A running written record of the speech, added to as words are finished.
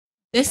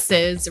This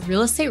is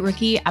Real Estate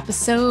Rookie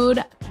episode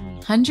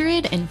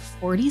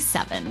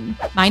 147.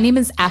 My name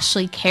is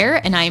Ashley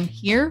Kerr, and I am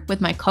here with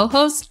my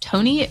co-host,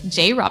 Tony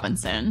J.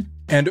 Robinson.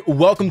 And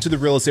welcome to the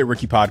Real Estate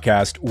Rookie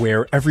podcast,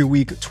 where every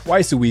week,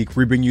 twice a week,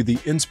 we bring you the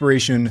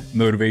inspiration,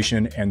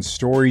 motivation, and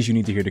stories you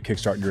need to hear to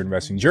kickstart your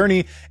investing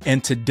journey.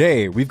 And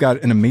today, we've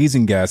got an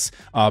amazing guest,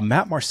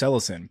 Matt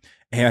Marcelissen.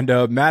 And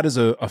Matt is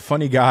a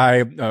funny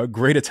guy,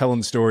 great at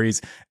telling stories.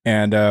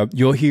 And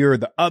you'll hear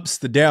the ups,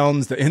 the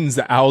downs, the ins,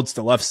 the outs,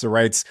 the lefts, the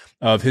rights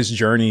of his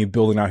journey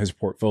building out his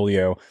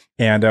portfolio.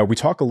 And we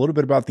talk a little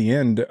bit about the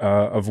end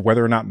of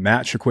whether or not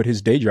Matt should quit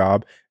his day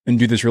job and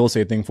do this real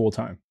estate thing full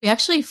time. We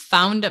actually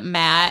found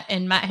Matt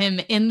and met him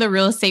in the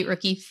Real Estate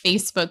Rookie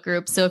Facebook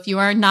group. So if you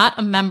are not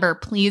a member,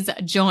 please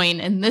join.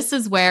 And this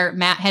is where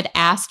Matt had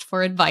asked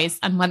for advice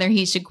on whether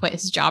he should quit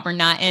his job or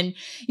not. And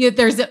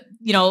there's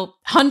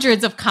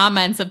hundreds of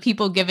comments of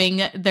people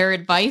giving their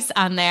advice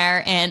on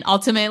there. And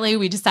ultimately,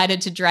 we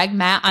decided to drag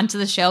Matt onto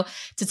the show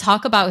to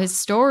talk about his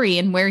story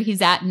and where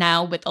he's at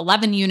now with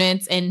 11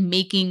 units and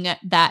making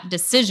that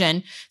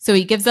decision. So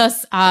he gives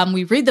us,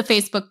 we read the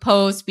Facebook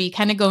post, we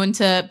kind of go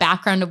into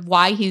background of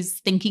why he's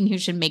thinking he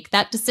should make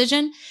that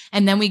decision.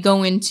 And then we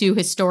go into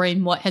his story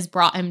and what has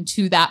brought him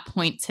to that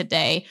point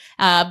today.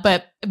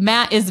 But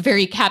Matt is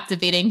very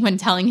captivating when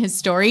telling his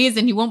stories,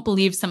 and you won't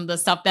believe some of the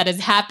stuff that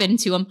has happened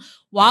to him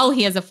while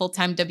he has a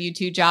full-time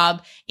W-2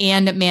 job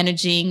and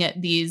managing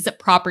these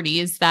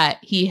properties that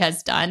he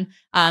has done.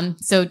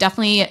 So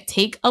definitely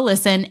take a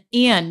listen.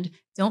 And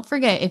don't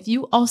forget, if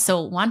you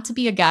also want to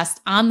be a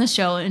guest on the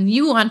show and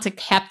you want to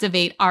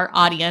captivate our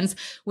audience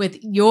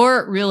with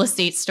your real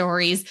estate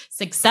stories,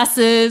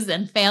 successes,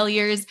 and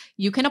failures,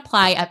 you can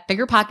apply at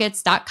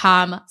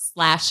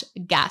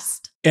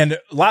biggerpockets.com/guest. And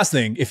last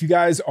thing, if you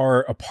guys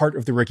are a part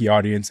of the Rookie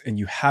audience and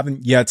you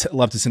haven't yet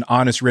left us an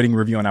honest rating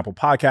review on Apple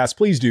Podcasts,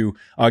 please do.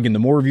 Again, the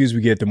more reviews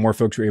we get, the more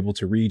folks we're able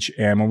to reach.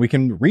 And when we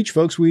can reach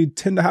folks, we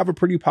tend to have a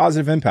pretty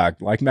positive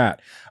impact, like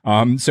Matt.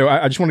 So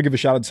I just want to give a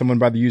shout out to someone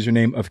by the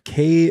username of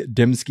K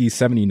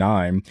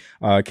Dimsky79.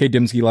 K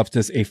Dimsky left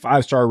us a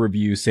 5-star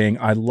review saying,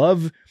 "I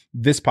love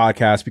this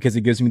podcast because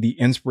it gives me the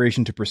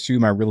inspiration to pursue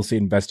my real estate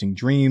investing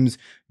dreams,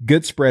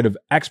 good spread of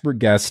expert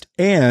guests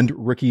and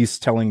rookies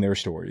telling their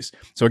stories."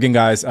 So again,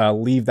 guys,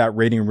 leave that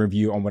rating and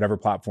review on whatever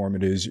platform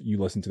it is you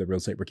listen to the Real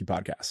Estate Rookie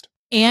podcast.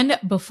 And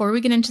before we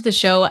get into the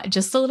show,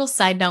 just a little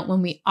side note,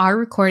 when we are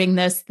recording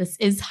this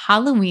is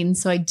Halloween.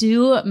 So I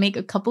do make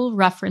a couple of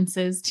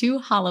references to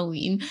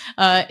Halloween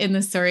in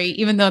the story,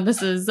 even though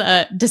this is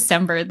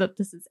December that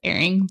this is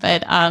airing.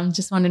 But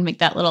just wanted to make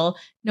that little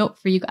note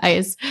for you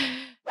guys.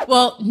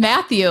 Well,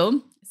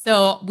 Matthew,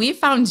 so we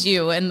found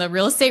you in the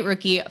Real Estate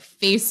Rookie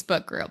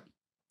Facebook group.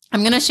 I'm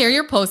going to share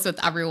your post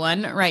with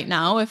everyone right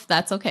now, if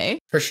that's okay.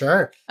 For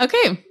sure.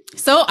 Okay.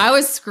 So I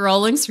was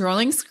scrolling,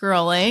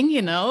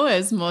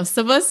 as most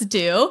of us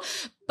do,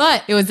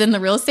 but it was in the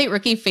Real Estate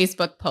Rookie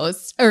Facebook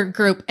post or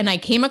group. And I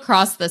came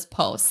across this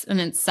post and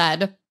it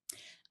said,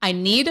 "I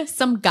need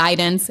some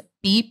guidance,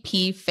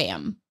 BP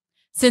fam.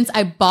 Since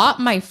I bought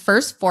my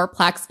first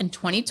fourplex in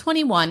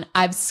 2021,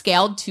 I've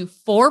scaled to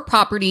 4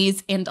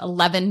 properties and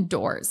 11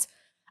 doors.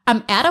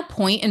 I'm at a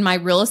point in my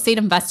real estate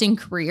investing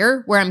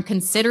career where I'm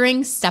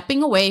considering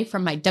stepping away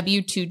from my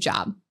W-2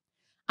 job.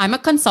 I'm a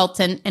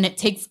consultant and it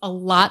takes a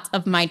lot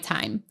of my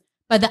time.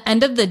 By the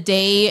end of the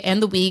day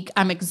and the week,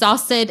 I'm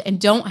exhausted and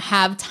don't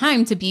have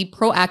time to be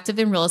proactive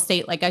in real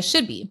estate like I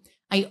should be.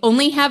 I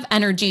only have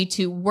energy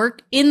to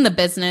work in the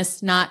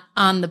business, not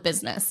on the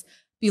business.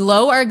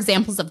 Below are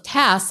examples of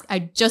tasks I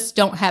just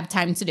don't have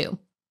time to do.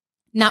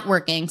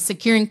 Networking,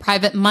 securing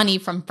private money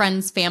from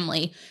friends,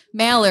 family,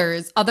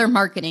 mailers, other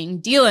marketing,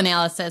 deal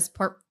analysis,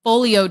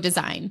 portfolio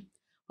design.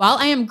 While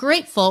I am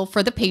grateful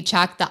for the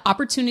paycheck, the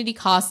opportunity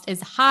cost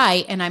is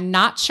high and I'm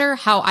not sure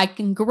how I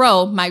can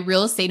grow my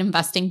real estate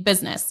investing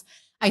business.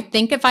 I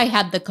think if I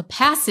had the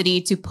capacity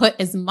to put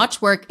as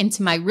much work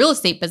into my real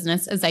estate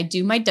business as I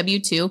do my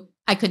W-2,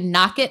 I could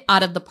knock it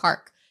out of the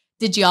park.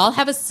 Did y'all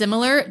have a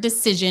similar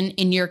decision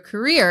in your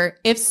career?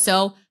 If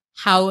so,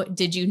 how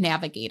did you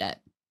navigate it?"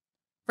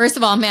 First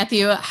of all,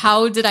 Matthew,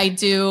 how did I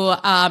do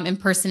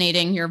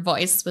impersonating your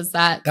voice? Was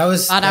that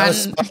spot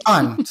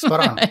on?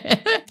 Spot on.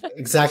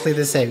 Exactly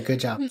the same. Good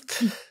job.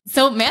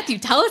 So Matthew,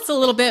 tell us a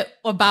little bit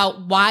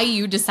about why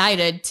you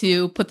decided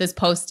to put this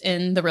post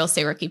in the Real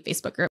Estate Rookie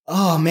Facebook group.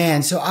 Oh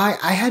man. So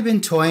I had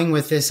been toying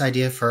with this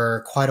idea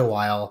for quite a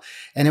while,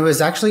 and it was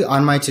actually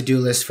on my to-do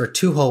list for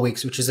 2 whole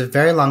weeks, which is a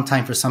very long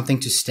time for something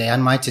to stay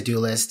on my to-do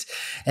list.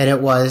 And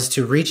it was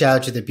to reach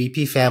out to the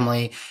BP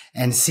family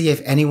and see if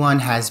anyone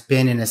has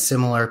been in a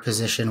similar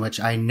position,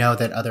 which I know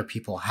that other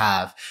people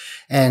have.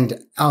 And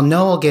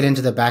I'll get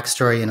into the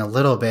backstory in a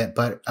little bit,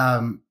 but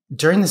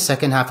during the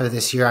second half of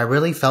this year, I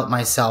really felt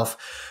myself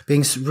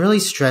being really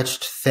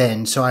stretched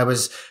thin. So I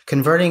was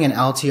converting an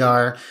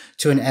LTR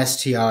to an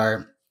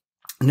STR.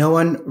 No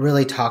one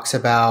really talks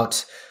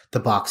about the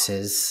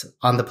boxes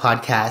on the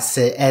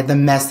podcast and the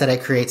mess that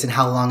it creates and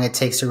how long it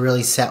takes to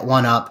really set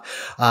one up,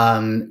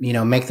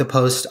 make the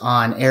post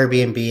on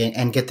Airbnb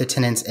and get the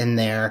tenants in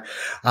there.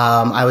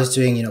 I was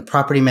doing,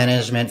 property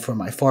management for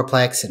my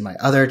fourplex and my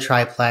other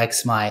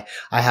triplex. I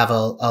have a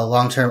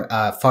long-term,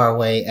 far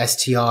away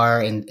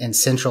STR in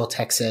Central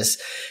Texas.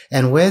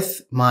 And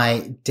with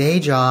my day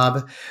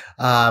job,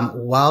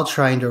 while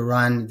trying to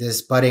run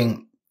this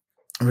budding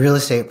real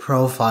estate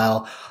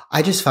profile,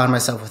 I just found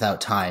myself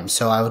without time.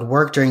 So I would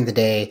work during the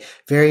day,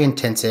 very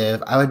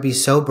intensive. I would be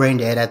so brain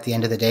dead at the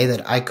end of the day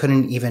that I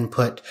couldn't even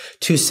put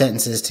two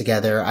sentences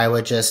together. I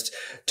would just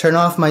turn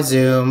off my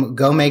Zoom,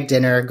 go make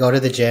dinner, go to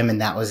the gym,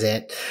 and that was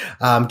it.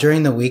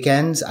 During the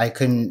weekends, I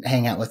couldn't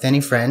hang out with any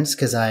friends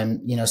because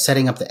I'm,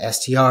 setting up the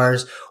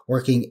STRs,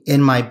 working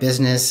in my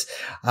business,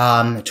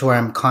 to where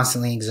I'm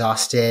constantly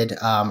exhausted.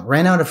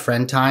 Ran out of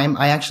friend time.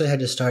 I actually had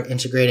to start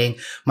integrating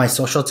my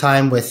social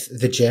time with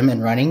the gym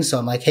and running. So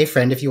I'm like, hey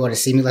friend, if you want to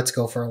see me, let's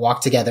go for a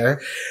walk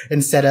together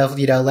instead of,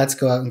 let's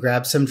go out and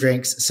grab some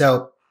drinks.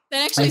 So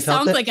that actually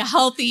sounds like a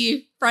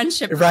healthy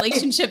friendship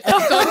relationship, though,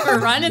 going for a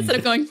run instead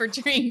of going for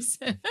drinks.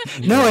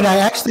 No, and I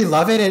actually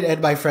love it,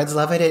 and my friends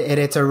love it, and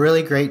it's a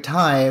really great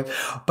time.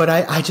 But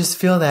I just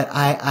feel that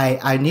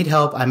I need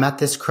help. I'm at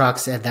this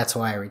crux, and that's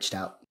why I reached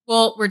out.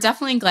 Well, we're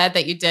definitely glad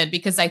that you did,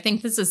 because I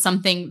think this is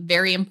something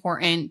very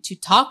important to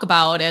talk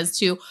about as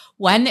to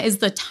when is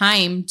the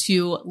time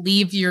to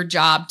leave your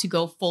job to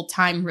go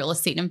full-time real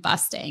estate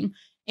investing.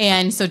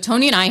 And so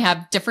Tony and I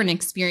have different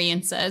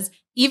experiences.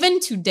 Even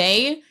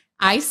today,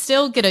 I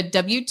still get a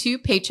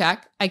W-2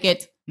 paycheck. I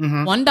get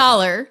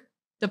 $1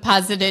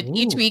 deposited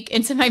each week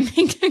into my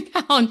bank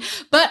account,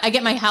 but I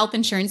get my health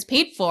insurance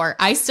paid for.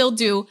 I still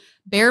do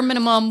bare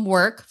minimum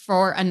work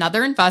for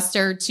another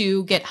investor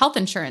to get health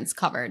insurance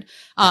covered.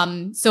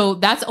 So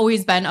that's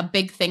always been a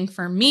big thing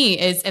for me,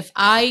 is if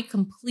I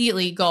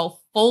completely go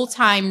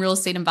full-time real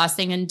estate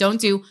investing and don't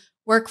do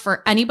work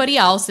for anybody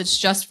else, it's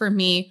just for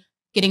me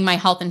getting my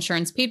health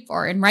insurance paid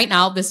for. And right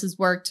now this has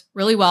worked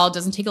really well. It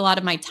doesn't take a lot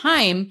of my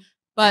time,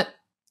 but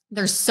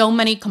there's so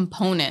many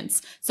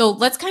components. So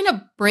let's kind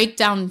of break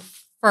down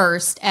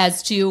first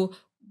as to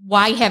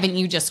why haven't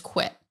you just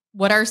quit?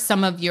 What are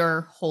some of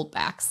your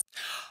holdbacks?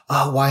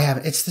 Oh, why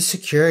haven't? It's the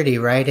security,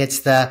 right?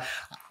 It's the,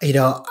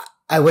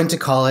 I went to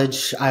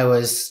college. I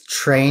was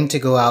trained to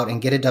go out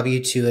and get a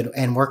W-2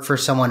 and work for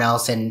someone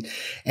else and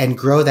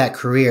grow that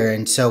career.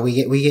 And so we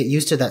get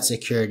used to that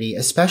security,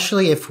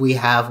 especially if we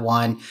have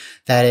one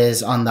that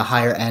is on the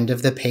higher end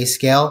of the pay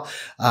scale.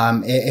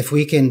 If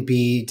we can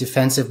be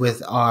defensive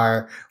with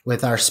our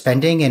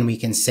spending and we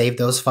can save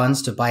those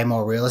funds to buy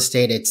more real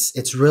estate,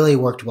 it's really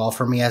worked well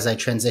for me as I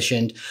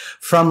transitioned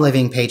from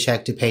living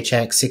paycheck to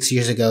paycheck 6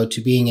 years ago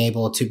to being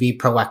able to be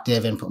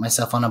proactive and put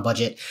myself on a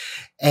budget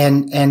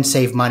and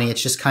save money.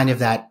 It's just kind of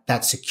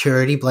that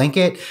security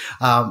blanket.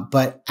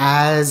 But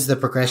as the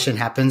progression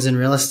happens in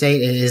real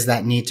estate, it is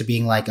that need to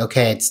being like,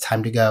 okay, it's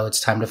time to go. It's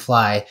time to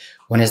fly.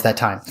 When is that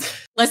time?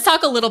 Let's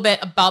talk a little bit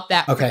about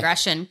that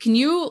progression.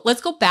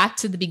 Let's go back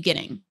to the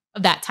beginning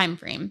of that time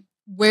frame.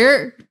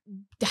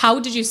 How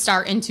did you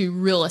start into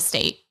real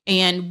estate,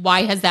 and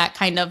why has that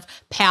kind of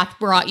path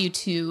brought you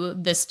to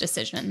this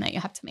decision that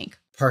you have to make?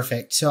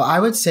 Perfect. So I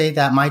would say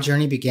that my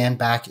journey began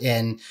back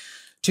in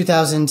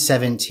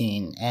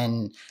 2017.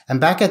 And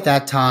back at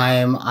that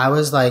time, I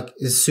was like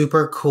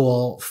super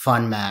cool,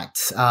 fun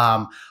Matt.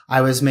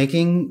 I was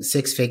making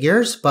six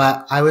figures,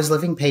 but I was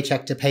living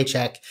paycheck to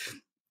paycheck.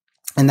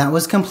 And that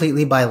was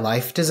completely by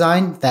life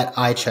design that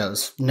I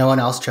chose. No one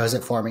else chose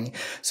it for me.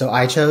 So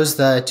I chose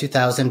the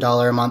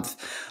 $2,000 a month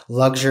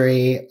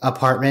luxury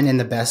apartment in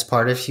the best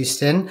part of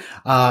Houston.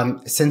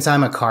 Since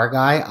I'm a car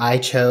guy, I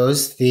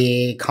chose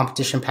the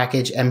competition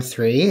package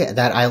M3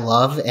 that I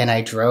love, and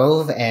I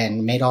drove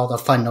and made all the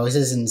fun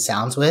noises and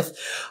sounds with.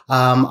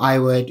 I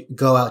would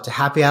go out to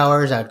happy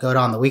hours. I would go out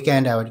on the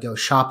weekend. I would go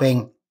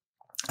shopping.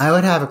 I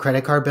would have a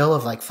credit card bill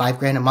of like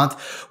 $5,000 a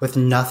month with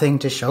nothing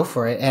to show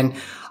for it. And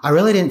I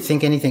really didn't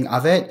think anything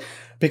of it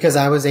because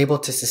I was able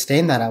to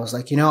sustain that. I was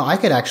like, I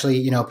could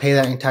actually, pay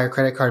that entire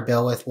credit card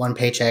bill with one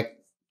paycheck.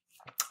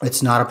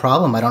 It's not a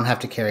problem. I don't have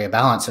to carry a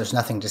balance. There's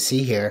nothing to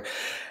see here.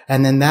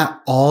 And then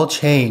that all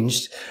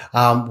changed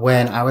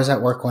when I was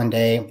at work one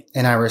day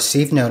and I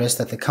received notice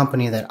that the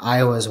company that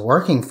I was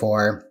working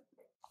for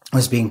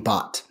was being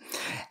bought.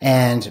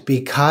 And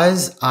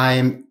because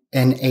I'm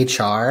in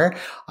HR,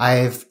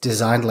 I've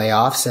designed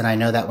layoffs, and I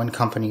know that when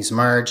companies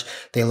merge,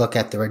 they look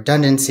at the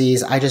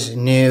redundancies. I just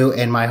knew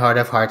in my heart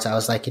of hearts, I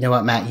was like, you know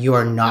what, Matt, you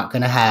are not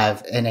going to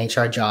have an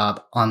HR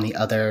job on the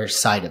other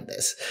side of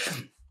this.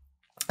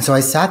 So I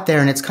sat there,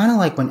 and it's kind of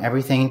like when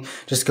everything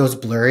just goes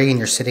blurry and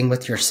you're sitting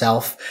with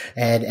yourself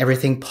and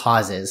everything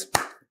pauses.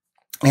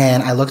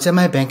 And I looked at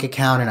my bank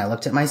account and I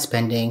looked at my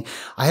spending.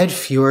 I had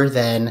fewer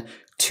than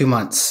 2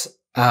 months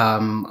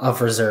of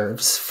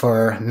reserves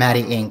for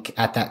Maddie Inc.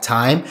 at that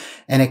time.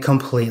 And it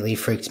completely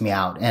freaked me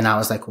out. And I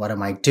was like, what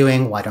am I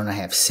doing? Why don't I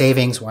have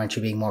savings? Why aren't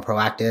you being more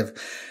proactive?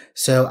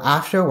 So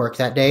after work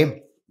that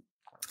day,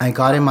 I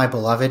got in my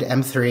beloved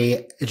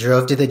M3,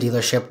 drove to the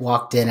dealership,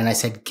 walked in, and I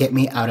said, get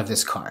me out of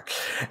this car.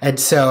 And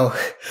so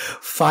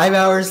 5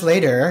 hours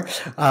later,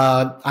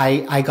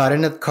 I got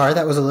in a car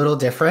that was a little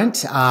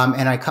different,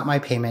 and I cut my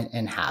payment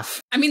in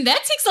half. I mean,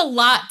 that takes a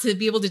lot to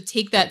be able to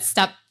take that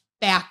step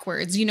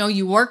backwards. You know,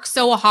 you work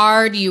so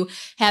hard, you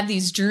have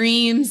these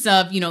dreams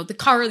of, you know, the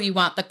car you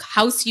want, the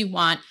house you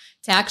want,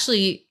 to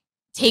actually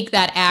take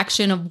that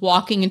action of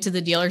walking into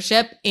the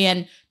dealership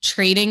and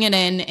trading it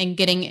in and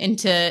getting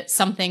into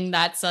something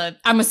that's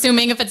I'm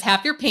assuming if it's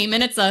half your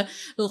payment, it's a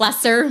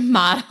lesser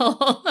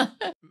model.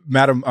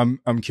 Madam,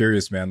 I'm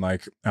curious, man.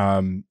 Like,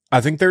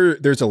 I think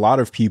there's a lot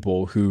of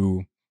people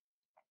who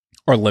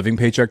are living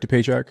paycheck to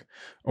paycheck,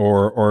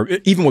 or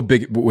even with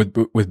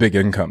big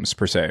incomes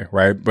per se,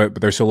 right?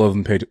 But they're still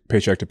living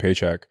paycheck to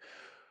paycheck.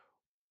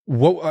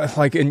 What,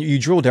 like, and you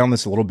drill down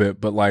this a little bit,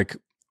 but like,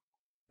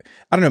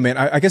 I don't know, man.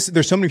 I guess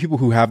there's so many people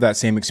who have that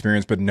same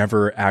experience, but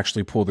never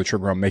actually pull the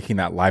trigger on making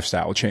that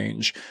lifestyle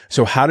change.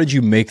 So how did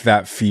you make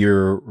that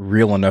fear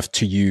real enough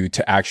to you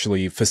to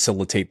actually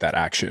facilitate that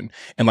action?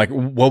 And like,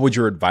 what would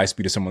your advice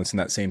be to someone that's in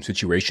that same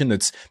situation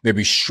that's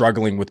maybe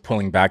struggling with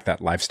pulling back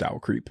that lifestyle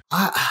creep?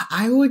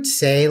 I would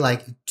say,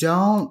 like,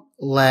 don't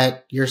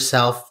let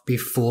yourself be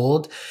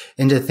fooled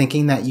into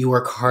thinking that you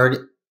work hard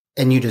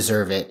and you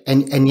deserve it.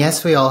 And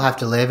yes, we all have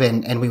to live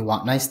and we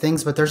want nice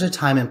things, but there's a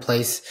time and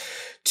place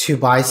to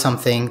buy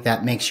something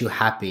that makes you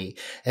happy.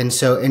 And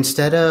so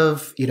instead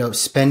of, you know,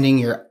 spending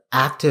your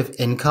active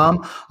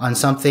income on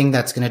something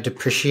that's going to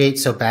depreciate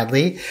so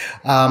badly,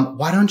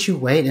 why don't you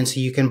wait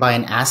until you can buy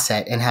an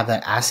asset and have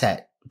that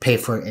asset pay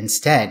for it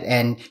instead?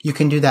 And you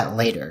can do that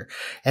later.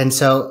 And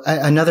so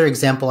another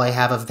example I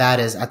have of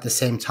that is at the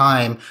same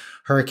time,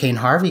 Hurricane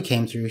Harvey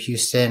came through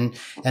Houston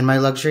and my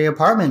luxury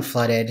apartment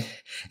flooded.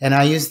 And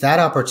I used that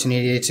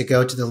opportunity to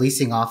go to the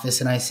leasing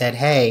office and I said,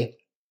 hey,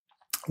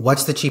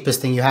 what's the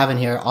cheapest thing you have in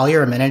here? All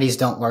your amenities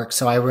don't work,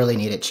 so I really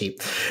need it cheap.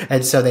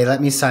 And so they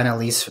let me sign a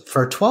lease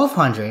for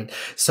 $1,200.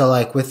 So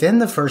like within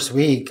the first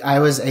week, I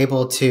was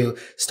able to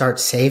start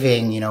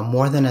saving, you know,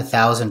 more than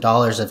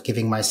 $1,000 of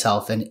giving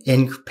myself an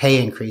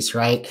pay increase,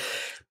 right?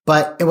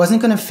 But it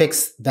wasn't going to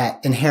fix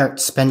that inherent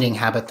spending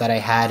habit that I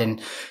had.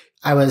 And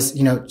I was,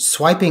 you know,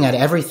 swiping at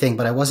everything,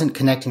 but I wasn't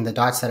connecting the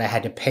dots that I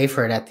had to pay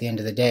for it at the end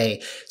of the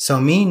day. So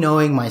me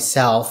knowing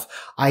myself,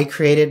 I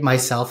created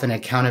myself an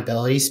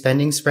accountability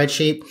spending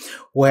spreadsheet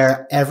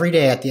where every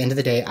day at the end of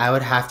the day, I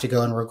would have to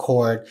go and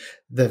record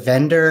the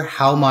vendor,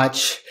 how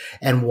much,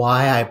 and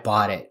why I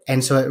bought it.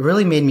 And so it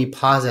really made me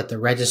pause at the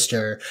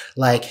register,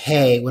 like,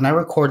 hey, when I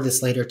record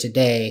this later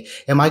today,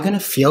 am I going to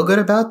feel good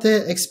about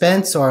the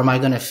expense or am I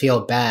going to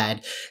feel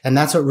bad? And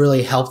that's what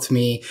really helped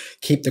me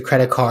keep the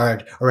credit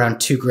card around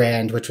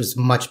 $2,000, which was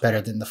much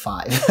better than the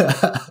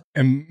 $5,000.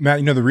 And Matt,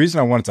 you know, the reason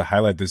I wanted to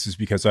highlight this is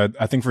because I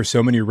think for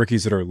so many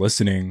rookies that are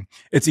listening,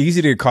 it's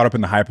easy to get caught up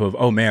in the hype of,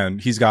 oh man,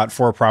 he's got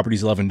 4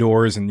 properties, 11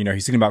 doors, and you know,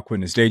 he's thinking about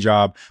quitting his day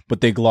job,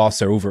 but they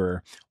gloss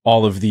over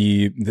all of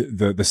the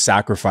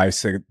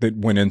sacrifice that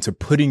went into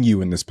putting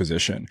you in this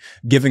position,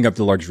 giving up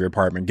the luxury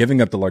apartment,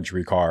 giving up the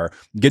luxury car,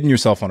 getting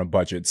yourself on a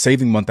budget,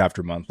 saving month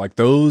after month. Like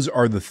those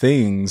are the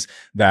things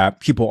that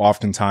people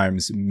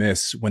oftentimes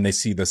miss when they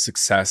see the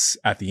success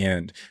at the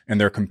end. And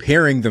they're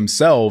comparing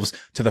themselves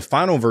to the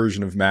final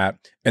version of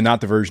Matt and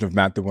not the version of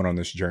Matt that went on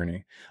this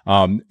journey.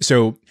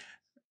 So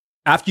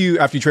after you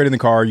trade in the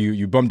car,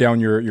 you bump down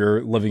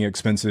your living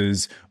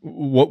expenses.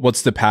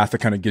 What's the path that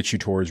kind of gets you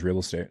towards real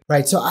estate?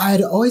 Right. So I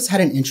had always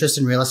had an interest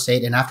in real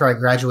estate. And after I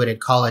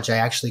graduated college, I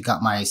actually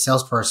got my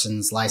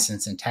salesperson's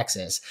license in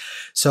Texas.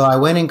 So I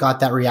went and got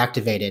that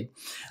reactivated.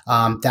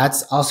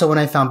 That's also when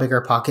I found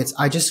bigger pockets.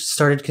 I just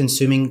started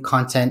consuming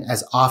content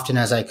as often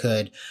as I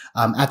could.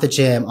 At the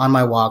gym, on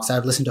my walks, I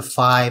would listen to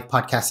 5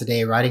 podcasts a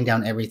day, writing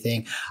down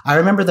everything. I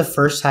remember the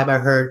first time I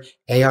heard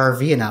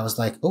ARV and I was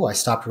like, oh, I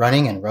stopped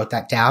running and wrote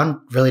that down.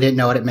 Really didn't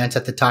know what it meant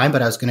at the time,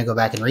 but I was going to go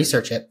back and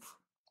research it.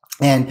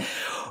 And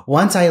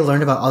once I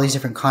learned about all these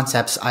different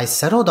concepts, I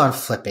settled on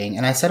flipping.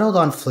 And I settled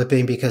on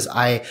flipping because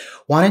I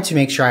wanted to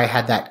make sure I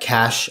had that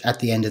cash at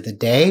the end of the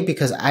day,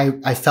 because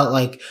I felt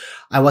like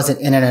I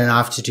wasn't in it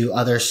enough to do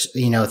other,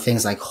 you know,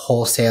 things like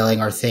wholesaling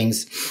or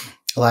things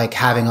like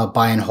having a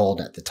buy and hold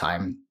at the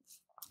time.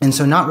 And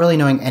so not really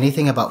knowing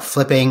anything about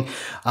flipping,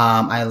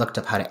 I looked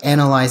up how to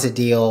analyze a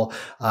deal.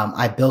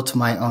 I built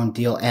my own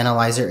deal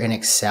analyzer in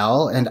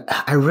Excel. And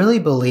I really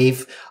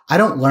believe I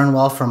don't learn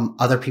well from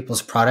other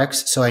people's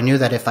products. So I knew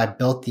that if I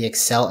built the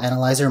Excel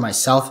analyzer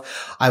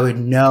myself, I would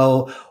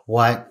know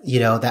what,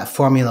 you know, that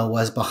formula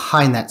was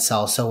behind that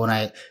cell. So when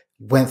I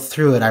went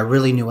through it, I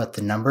really knew what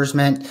the numbers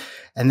meant.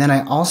 And then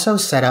I also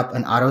set up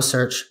an auto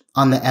search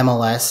on the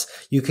MLS.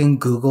 You can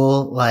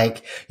Google,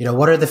 like, you know,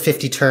 what are the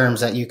 50 terms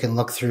that you can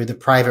look through, the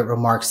private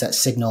remarks that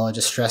signal a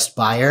distressed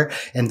buyer.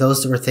 And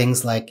those were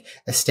things like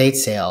estate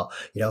sale,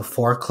 you know,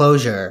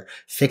 foreclosure,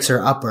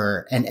 fixer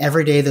upper. And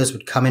every day those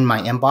would come in my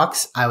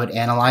inbox. I would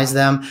analyze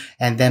them.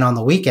 And then on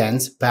the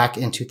weekends, back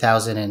in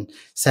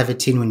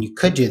 2017, when you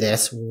could do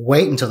this,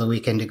 wait until the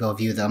weekend to go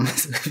view them.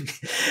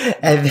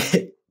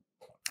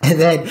 And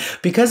then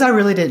because I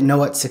really didn't know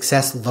what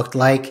success looked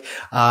like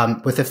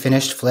with a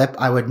finished flip,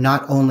 I would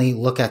not only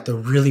look at the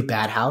really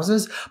bad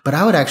houses, but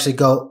I would actually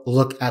go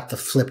look at the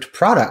flipped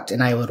product,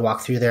 and I would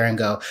walk through there and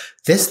go,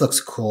 this looks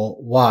cool.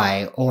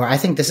 Why? Or I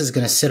think this is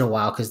going to sit a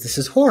while because this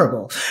is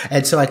horrible.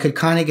 And so I could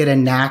kind of get a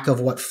knack of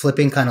what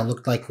flipping kind of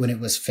looked like when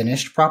it was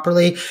finished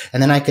properly.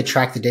 And then I could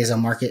track the days on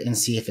market and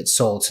see if it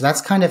sold. So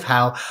that's kind of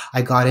how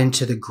I got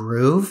into the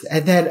groove.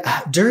 And then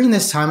during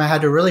this time, I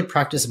had to really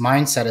practice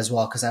mindset as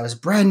well, because I was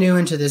brand new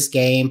into this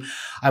game.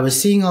 I was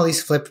seeing all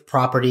these flipped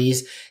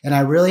properties, and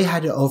I really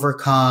had to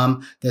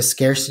overcome the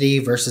scarcity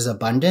versus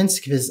abundance,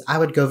 because I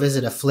would go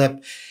visit a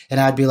flip and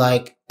I'd be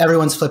like,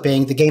 everyone's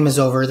flipping. The game is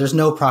over. There's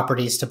no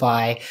properties to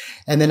buy.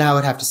 And then I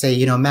would have to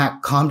say,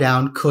 Matt, calm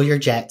down, cool your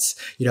jets.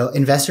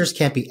 Investors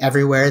can't be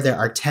everywhere. There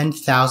are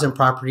 10,000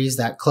 properties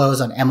that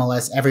close on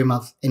MLS every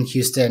month in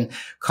Houston.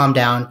 Calm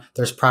down.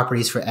 There's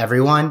properties for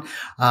everyone.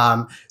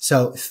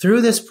 So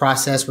through this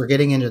process, we're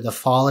getting into the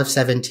fall of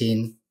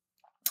 17.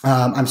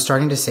 I'm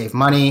starting to save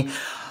money.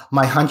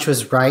 My hunch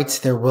was right.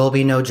 There will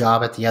be no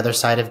job at the other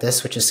side of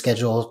this, which is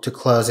scheduled to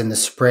close in the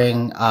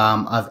spring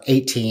of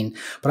 18.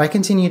 But I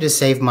continue to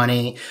save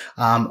money.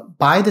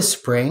 By the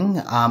spring,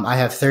 I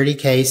have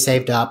 30K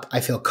saved up. I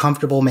feel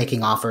comfortable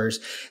making offers.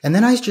 And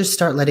then I just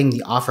start letting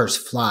the offers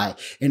fly.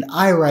 And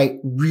I write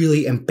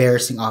really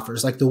embarrassing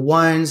offers, like the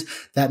ones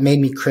that made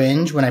me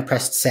cringe when I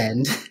pressed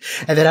send.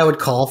 And then I would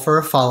call for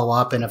a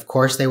follow-up. And of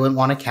course, they wouldn't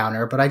want to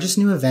counter. But I just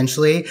knew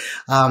eventually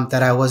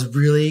that I was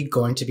really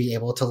going to be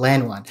able to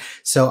land one.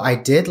 So I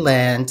did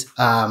land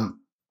an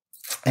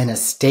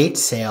estate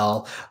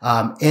sale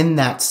in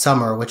that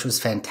summer, which was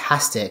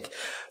fantastic,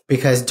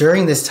 because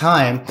during this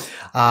time,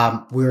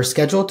 we were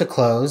scheduled to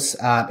close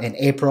in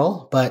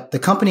April, but the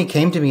company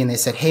came to me and they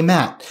said, hey,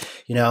 Matt,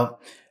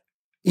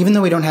 even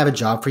though we don't have a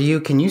job for you,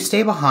 can you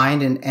stay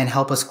behind and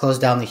help us close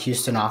down the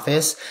Houston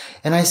office?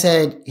 And I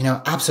said,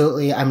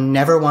 absolutely. I'm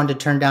never one to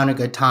turn down a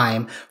good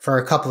time for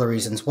a couple of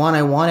reasons. One,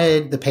 I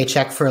wanted the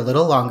paycheck for a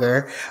little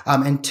longer.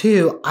 And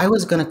two, I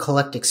was going to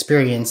collect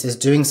experiences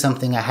doing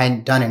something I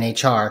hadn't done in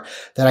HR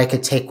that I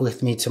could take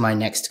with me to my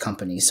next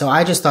company. So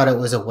I just thought it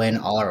was a win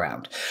all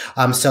around.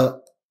 So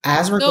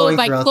as we're going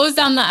by through, close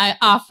down the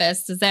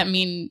office, does that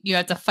mean you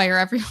have to fire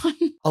everyone?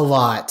 a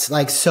lot,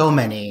 like so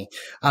many.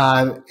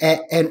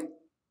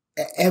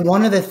 And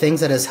one of the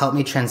things that has helped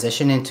me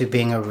transition into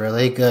being a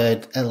really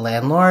good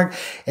landlord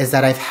is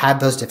that I've had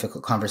those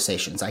difficult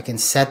conversations. I can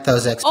set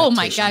those expectations. Oh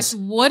my gosh,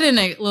 what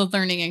a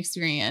learning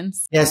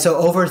experience. Yeah, so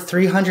over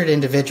 300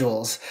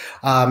 individuals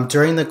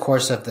during the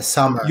course of the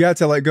summer. You had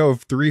to let go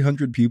of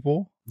 300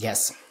 people?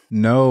 Yes.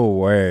 No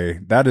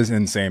way. That is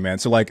insane, man.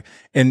 So like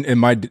in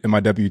my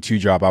W-2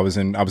 job, I was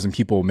in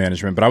people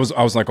management, but I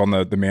was like on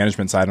the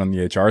management side, on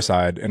the HR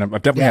side. And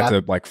I've definitely had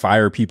to like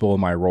fire people in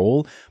my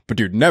role, but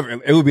dude, never,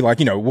 it would be like,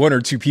 one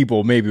or two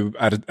people maybe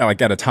at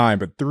a time,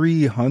 but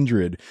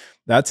 300,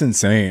 that's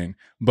insane.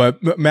 But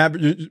Matt,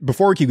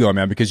 before we keep going,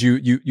 man, because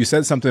you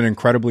said something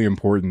incredibly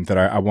important that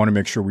I want to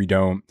make sure we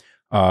don't,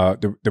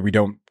 that we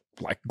don't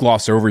like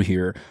gloss over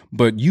here,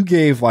 but you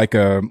gave like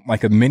a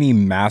mini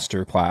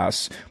master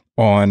class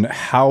on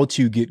how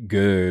to get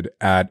good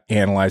at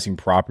analyzing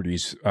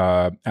properties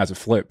as a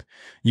flip.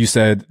 You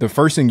said the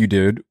first thing you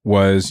did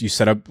was you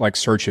set up like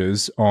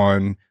searches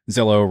on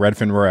Zillow,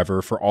 Redfin,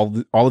 wherever, for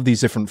all of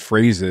these different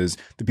phrases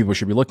that people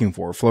should be looking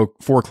for: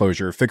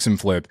 foreclosure, fix and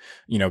flip,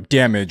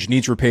 damage,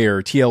 needs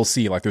repair,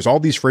 TLC. Like there's all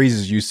these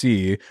phrases you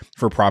see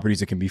for properties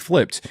that can be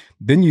flipped.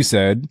 Then you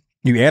said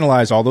you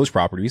analyze all those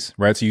properties,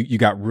 right? So you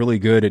got really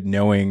good at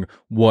knowing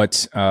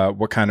what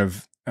kind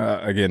of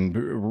again,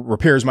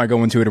 repairs might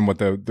go into it and what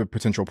the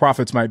potential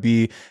profits might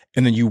be.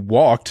 And then you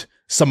walked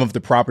some of the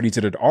properties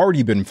that had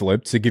already been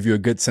flipped to give you a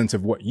good sense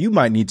of what you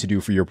might need to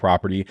do for your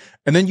property.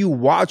 And then you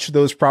watched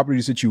those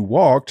properties that you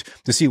walked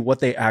to see what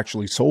they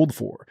actually sold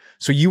for.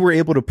 So you were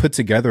able to put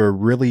together a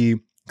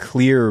really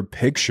clear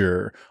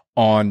picture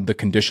on the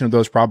condition of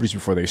those properties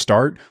before they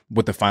start,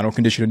 what the final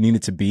condition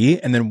needed to be,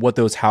 and then what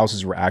those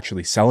houses were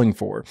actually selling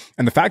for.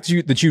 And the fact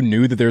that you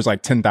knew that there's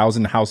like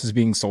 10,000 houses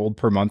being sold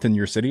per month in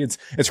your city, it's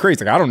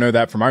crazy. Like I don't know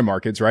that for my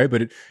markets, right?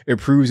 But it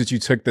proves that you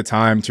took the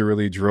time to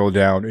really drill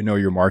down and know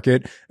your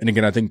market. And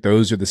again, I think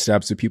those are the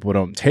steps that people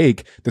don't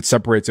take that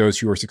separates those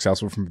who are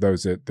successful from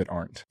those that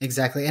aren't.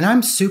 Exactly. And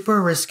I'm super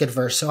risk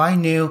adverse. So I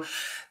knew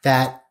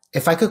that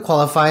if I could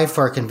qualify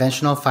for a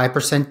conventional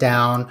 5%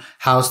 down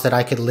house that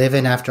I could live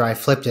in after I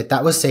flipped it,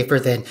 that was safer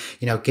than,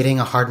 getting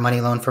a hard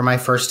money loan for my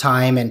first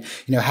time and,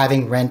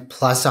 having rent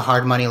plus a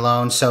hard money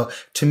loan. So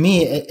to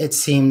me, it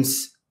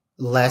seems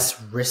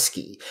less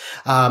risky.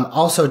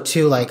 Also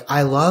too, like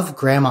I love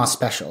grandma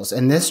specials,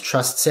 and this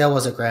trust sale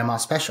was a grandma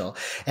special.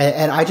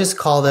 And I just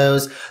call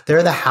those,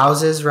 they're the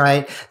houses,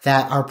 right,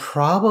 that are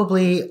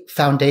probably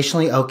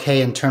foundationally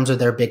okay in terms of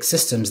their big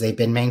systems. They've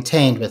been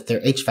maintained with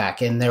their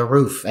HVAC and their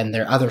roof and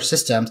their other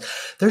systems.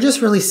 They're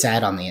just really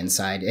sad on the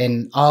inside.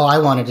 And all I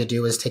wanted to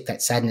do was take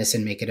that sadness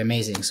and make it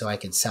amazing so I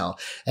could sell.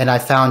 And I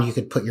found you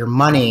could put your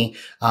money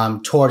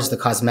towards the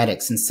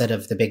cosmetics instead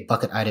of the big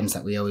bucket items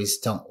that we always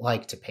don't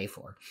like to pay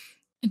for.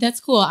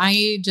 That's cool.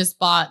 I just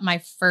bought my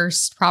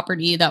first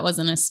property that was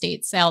an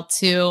estate sale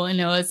too. And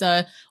it was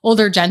a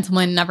older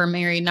gentleman, never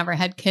married, never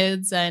had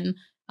kids. And,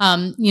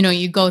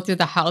 you go through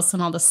the house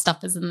and all the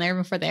stuff is in there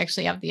before they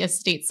actually have the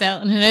estate sale.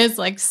 And it is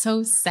like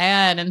so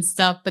sad and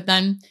stuff. But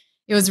then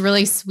it was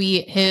really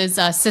sweet. His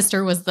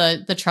sister was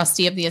the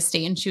trustee of the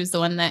estate, and she was the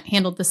one that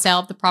handled the sale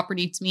of the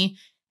property to me.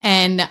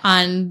 And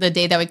on the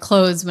day that we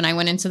closed, when I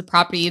went into the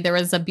property, there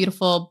was a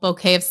beautiful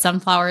bouquet of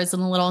sunflowers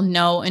and a little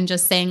note, and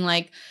just saying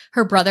like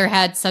her brother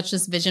had such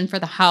this vision for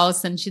the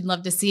house and she'd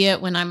love to see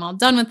it when I'm all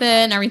done with it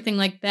and everything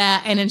like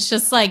that. And it's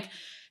just like,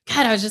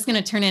 God, I was just going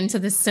to turn it into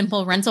this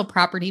simple rental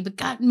property, but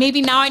God,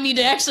 maybe now I need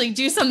to actually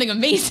do something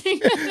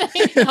amazing. I'm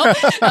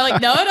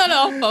like,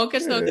 no,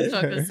 focus.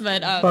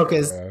 But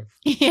Focus.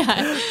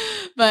 yeah,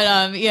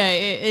 but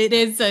it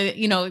is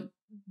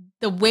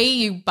the way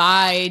you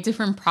buy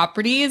different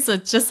properties,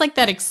 it's just like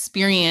that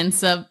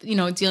experience of,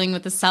 dealing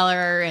with the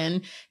seller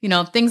and,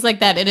 things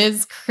like that. It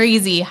is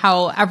crazy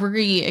how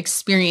every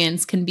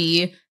experience can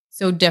be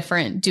so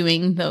different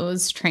doing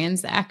those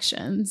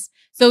transactions.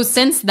 So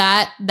since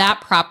that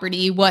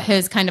property, what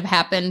has kind of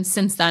happened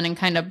since then and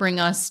kind of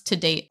bring us to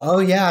date? Oh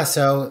yeah.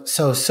 So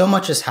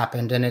much has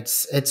happened, and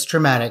it's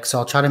dramatic. So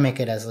I'll try to make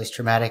it as least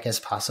dramatic as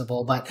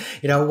possible. But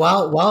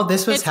while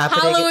this was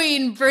happening,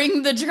 Halloween,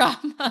 bring the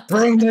drama.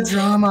 Bring the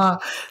drama.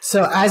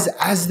 So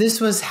as this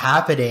was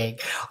happening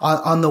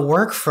on the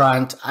work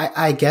front,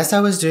 I guess I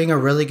was doing a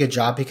really good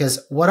job,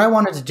 because what I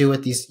wanted to do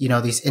with these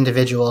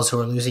individuals who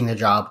are losing their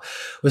job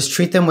was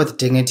treat them with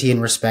dignity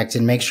and respect,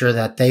 and make sure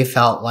that they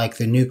felt like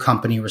the new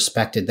company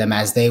respected them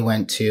as they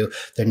went to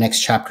their next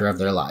chapter of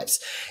their lives.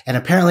 And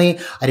apparently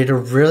I did a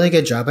really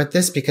good job at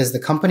this, because the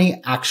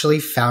company actually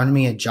found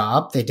me a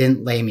job. They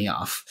didn't lay me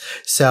off.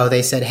 So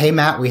they said, "Hey,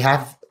 Matt,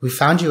 we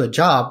found you a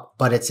job,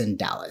 but it's in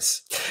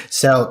Dallas."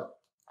 So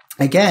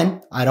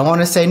again, I don't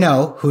want to say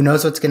no. Who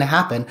knows what's going to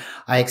happen?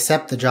 I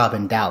accept the job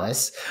in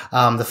Dallas.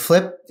 The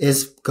flip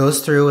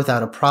goes through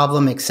without a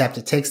problem, except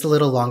it takes a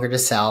little longer to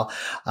sell.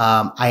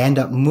 I end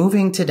up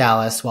moving to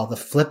Dallas while the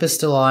flip is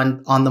still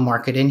on the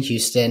market in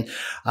Houston.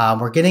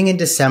 We're getting in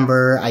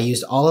December. I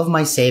used all of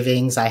my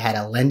savings. I had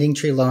a lending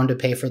tree loan to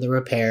pay for the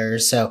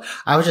repairs. So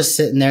I was just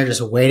sitting there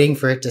just waiting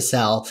for it to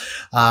sell.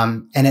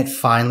 And it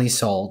finally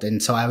sold.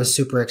 And so I was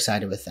super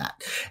excited with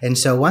that. And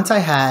so once I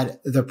had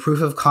the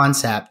proof of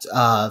concept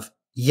of,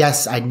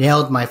 yes, I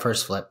nailed my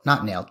first flip.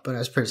 Not nailed, but I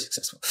was pretty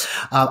successful.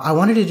 I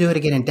wanted to do it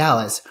again in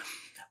Dallas,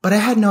 but I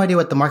had no idea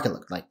what the market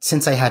looked like.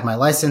 Since I had my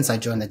license, I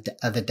joined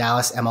the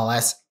Dallas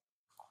MLS.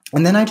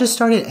 And then I just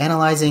started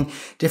analyzing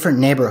different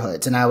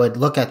neighborhoods, and I would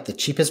look at the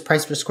cheapest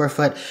price per square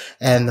foot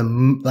and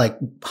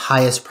the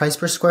highest price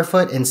per square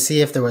foot, and see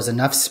if there was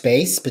enough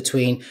space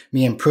between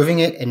me improving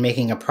it and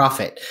making a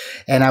profit.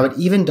 And I would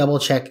even double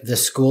check the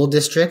school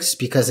districts,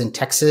 because in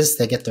Texas,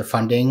 they get their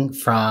funding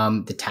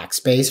from the tax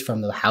base from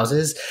the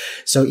houses.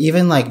 So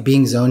even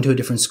being zoned to a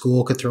different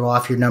school could throw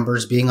off your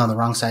numbers, being on the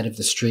wrong side of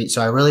the street.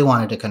 So I really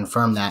wanted to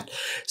confirm that.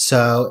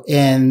 So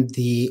in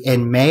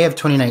May of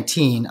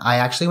 2019, I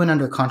actually went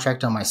under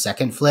contract on my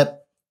second flip,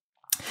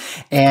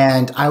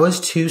 and I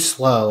was too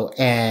slow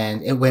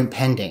and it went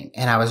pending,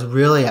 and I was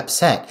really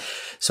upset.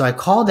 So I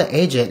called the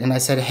agent and I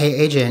said, "Hey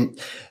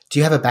agent, do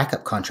you have a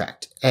backup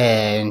contract?"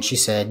 And she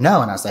said,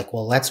 "No." And I was like,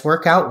 "Well, let's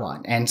work out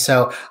one." And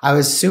so I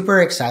was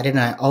super excited. And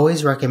I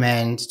always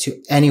recommend to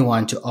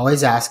anyone to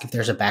always ask if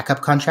there's a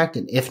backup contract,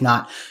 and if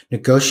not,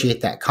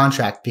 negotiate that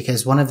contract,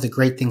 because one of the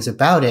great things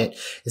about it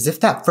is if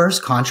that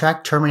first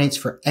contract terminates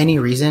for any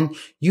reason,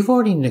 you've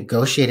already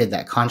negotiated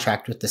that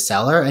contract with the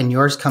seller, and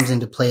yours comes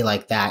into play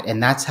like that.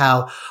 And that's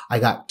how I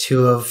got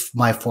 2 of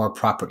my 4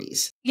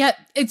 properties. Yeah,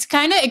 it's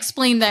kind of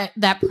explained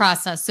that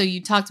process. So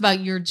you talked about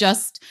you're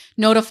just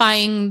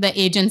notifying the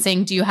agent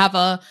saying, "Do you have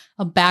a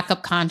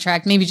backup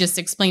contract?" Maybe just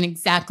explain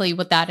exactly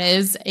what that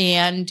is,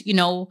 and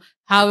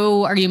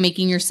how are you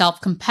making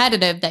yourself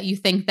competitive that you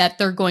think that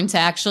they're going to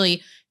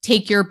actually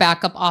take your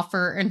backup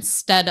offer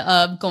instead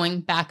of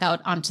going back out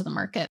onto the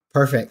market.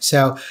 Perfect.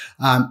 So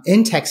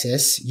in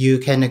Texas, you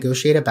can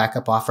negotiate a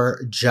backup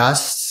offer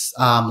just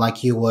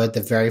like you would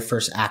the very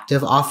first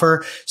active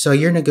offer. So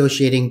you're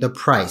negotiating the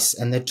price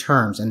and the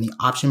terms and the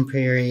option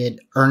period,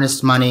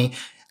 earnest money,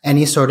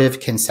 any sort of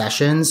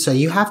concessions. So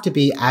you have to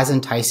be as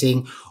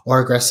enticing or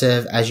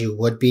aggressive as you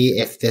would be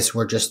if this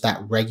were just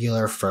that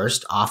regular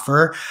first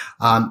offer.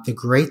 The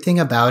great thing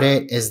about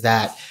it is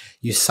that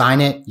you sign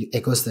it,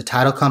 it goes to the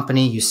title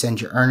company, you send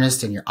your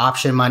earnest and your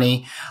option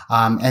money.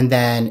 And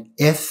then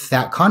if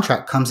that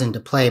contract comes into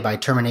play by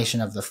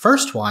termination of the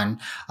first one,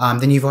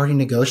 then you've already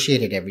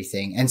negotiated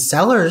everything. And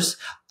sellers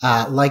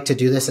like to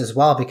do this as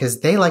well because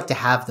they like to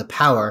have the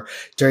power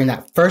during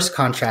that first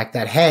contract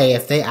that, hey,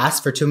 if they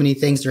ask for too many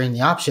things during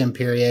the option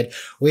period,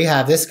 we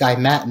have this guy,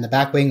 Matt, in the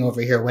back wing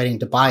over here waiting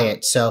to buy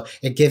it. So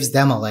it gives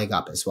them a leg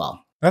up as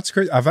well. That's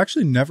crazy. I've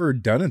actually never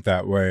done it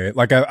that way.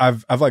 Like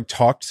I've like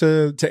talked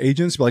to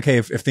agents, be like, hey,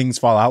 if things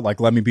fall out, like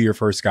let me be your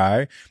first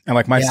guy. And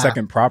like my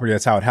second property,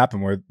 that's how it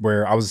happened,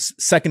 where I was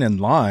second in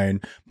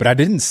line, but I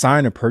didn't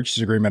sign a purchase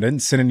agreement. I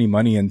didn't send any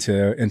money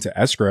into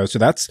escrow. So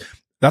that's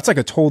that's like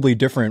a totally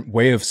different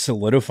way of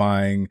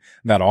solidifying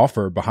that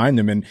offer behind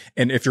them. And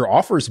if your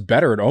offer is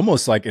better, it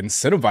almost like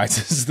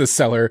incentivizes the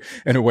seller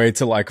in a way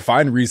to like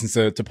find reasons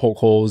to poke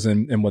holes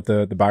in what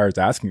the buyer is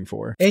asking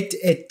for.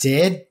 It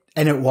did.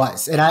 And it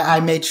was. And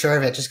I made sure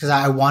of it just because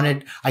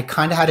I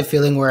kind of had a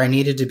feeling where I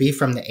needed to be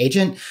from the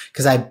agent,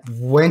 because I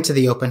went to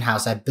the open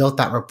house. I built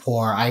that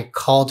rapport. I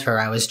called her.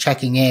 I was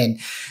checking in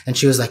and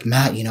she was like,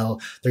 Matt,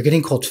 they're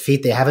getting cold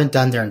feet. They haven't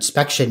done their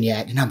inspection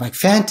yet. And I'm like,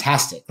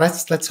 fantastic.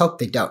 Let's hope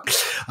they don't.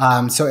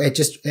 So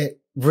it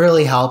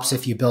really helps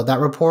if you build that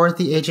rapport with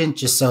the agent,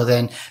 just so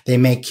then they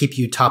may keep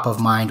you top of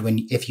mind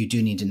if you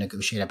do need to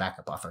negotiate a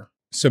backup offer.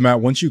 So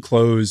Matt, once you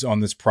close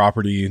on this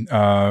property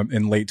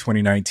in late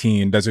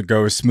 2019, does it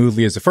go as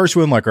smoothly as the first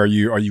one? Like, are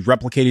you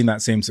replicating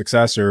that same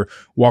success, or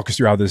walk us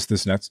through how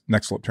this next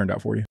flip turned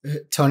out for you?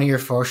 Tony, you're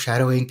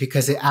foreshadowing,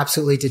 because it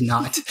absolutely did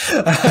not.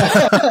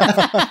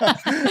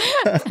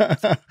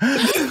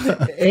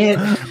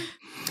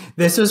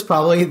 This was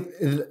probably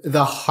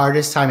the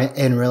hardest time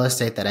in real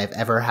estate that I've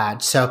ever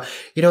had. So,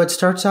 it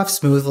starts off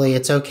smoothly.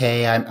 It's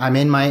okay. I'm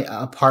in my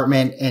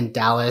apartment in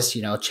Dallas,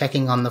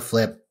 checking on the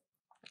flip.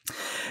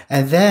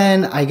 And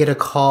then I get a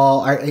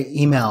call or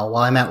email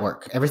while I'm at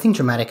work. Everything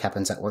dramatic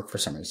happens at work for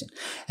some reason.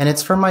 And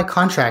it's from my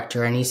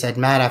contractor. And he said,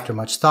 Matt, after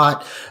much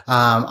thought,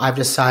 I've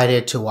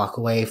decided to walk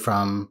away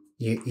from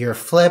your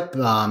flip.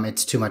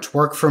 It's too much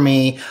work for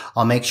me.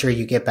 I'll make sure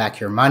you get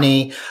back your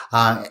money.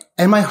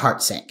 And my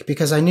heart sank,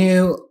 because I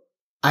knew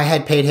I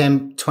had paid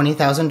him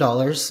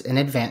 $20,000 in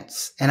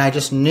advance. And I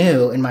just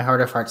knew in my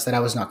heart of hearts that I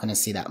was not going to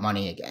see that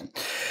money again.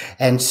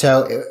 And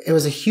so it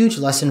was a huge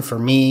lesson for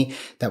me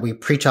that we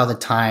preach all the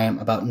time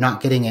about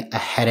not getting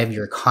ahead of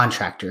your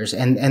contractors.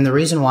 And the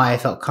reason why I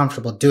felt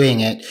comfortable doing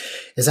it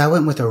is I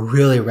went with a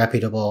really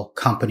reputable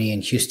company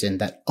in Houston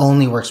that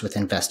only works with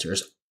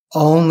investors,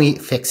 only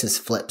fixes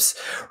flips,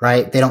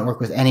 right? They don't work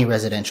with any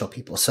residential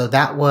people. So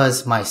that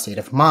was my state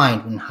of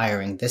mind when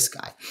hiring this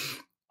guy.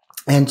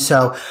 And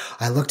so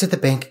I looked at the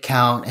bank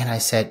account and I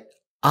said,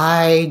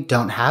 I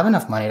don't have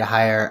enough money to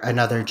hire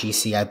another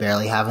GC. I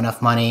barely have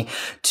enough money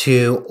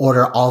to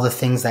order all the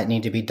things that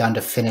need to be done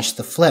to finish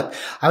the flip.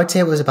 I would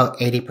say it was about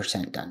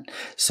 80% done.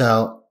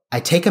 So I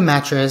take a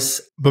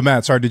mattress. But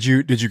Matt, sorry, did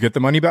you get the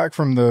money back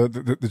from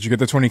did you get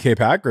the 20K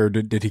back, or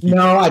did he keep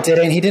No, I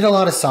didn't. He did a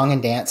lot of song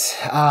and dance.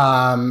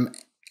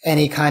 And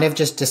he kind of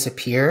just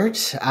disappeared.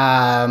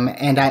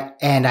 And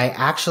I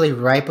actually,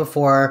 right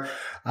before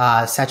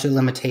statute of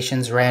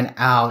limitations ran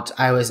out,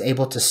 I was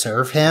able to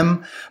serve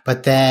him,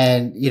 but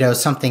then,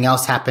 something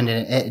else happened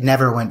and it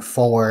never went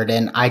forward.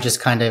 And I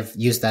just kind of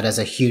used that as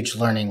a huge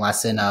learning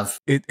lesson of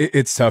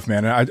it's tough,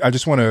 man. I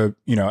just want to,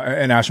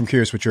 and Ash, I'm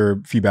curious what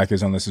your feedback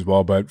is on this as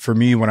well. But for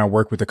me, when I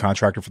work with a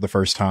contractor for the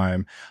first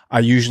time, I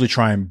usually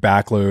try and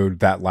backload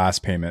that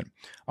last payment.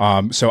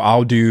 So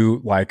I'll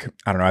do like,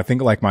 I don't know, I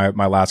think like my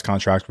last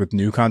contract with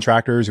new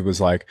contractors, it was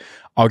like,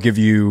 I'll give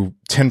you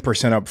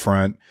 10% up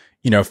front,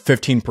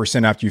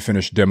 15% after you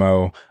finish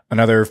demo,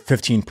 another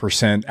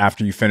 15%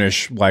 after you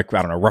finish, like,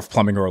 I don't know, rough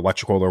plumbing or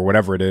electrical or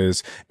whatever it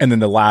is. And then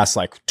the last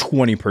like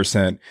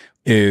 20%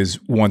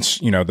 is once,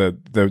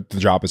 the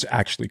job is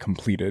actually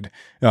completed.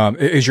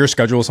 Is your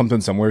schedule something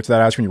similar to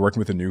that, Ash, when you're working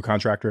with a new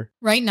contractor?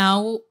 Right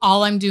now,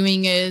 all I'm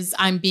doing is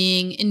I'm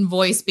being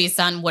invoiced based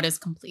on what is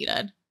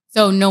completed.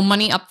 So no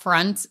money up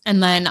front.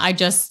 And then I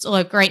just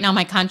right now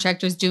my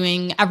contractor's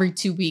doing every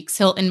 2 weeks.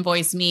 He'll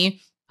invoice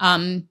me.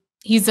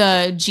 He's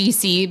a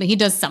GC, but he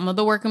does some of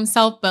the work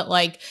himself, but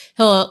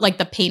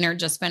the painter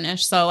just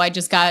finished. So I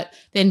just got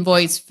the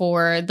invoice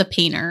for the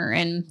painter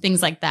and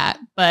things like that.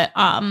 But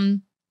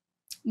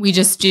we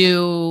just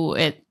do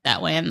it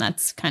that way. And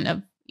that's kind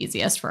of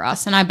easiest for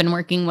us. And I've been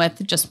working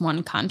with just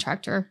one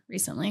contractor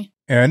recently.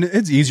 And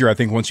it's easier, I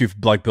think, once you've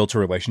like built a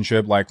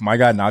relationship. Like my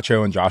guy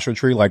Nacho and Joshua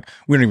Tree, like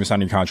we don't even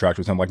sign any contract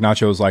with him. Like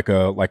Nacho's like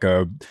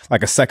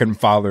a second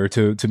father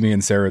to me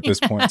and Sarah at this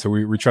point. So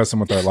we trust him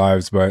with our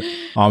lives. But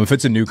if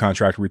it's a new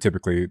contract, we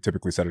typically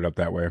set it up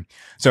that way.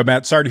 So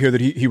Matt, sorry to hear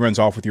that he runs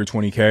off with your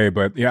 20K.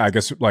 But yeah, I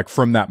guess like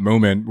from that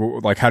moment,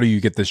 like how do you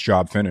get this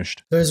job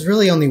finished? There's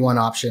really only one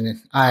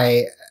option.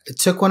 I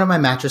took one of my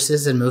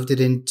mattresses and moved it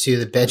into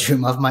the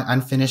bedroom of my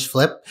unfinished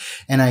flip,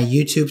 and I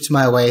YouTubed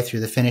my way through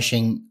the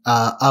finishing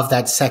of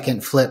that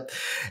second flip.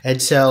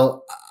 And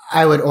so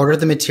I would order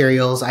the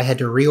materials. I had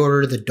to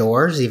reorder the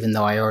doors, even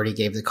though I already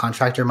gave the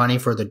contractor money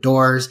for the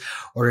doors,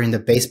 ordering the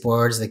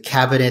baseboards, the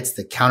cabinets,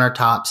 the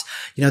countertops.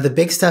 The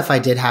big stuff I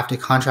did have to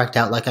contract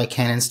out, like I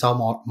can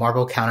install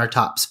marble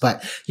countertops.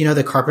 But,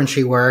 the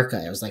carpentry work,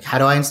 I was like, how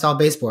do I install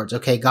baseboards?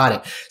 Okay, got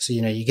it. So,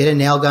 you get a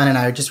nail gun, and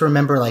I just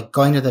remember like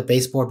going to the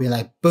baseboard, being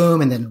like,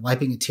 boom, and then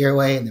wiping a tear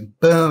away, and then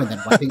boom, and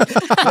then wiping.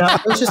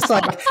 It was just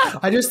like,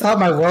 I just thought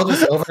my world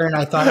was over, and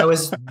I thought I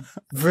was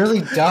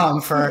really dumb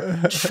for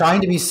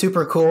trying to be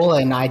super cool.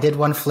 And I did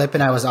one flip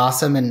and I was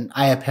awesome, and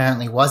I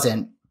apparently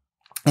wasn't.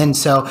 And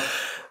so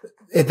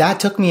that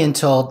took me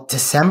until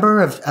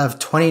December of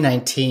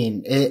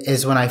 2019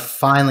 is when I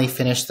finally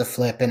finished the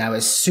flip, and I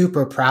was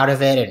super proud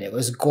of it, and it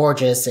was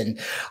gorgeous. And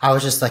I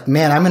was just like,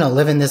 man, I'm going to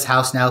live in this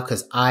house now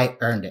because I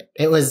earned it.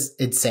 It was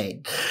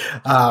insane.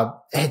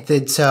 And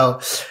then, so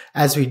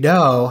as we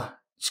know,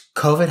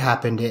 COVID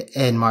happened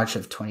in March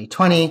of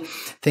 2020.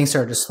 Things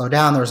started to slow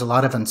down. There was a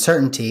lot of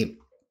uncertainty.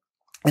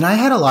 And I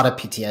had a lot of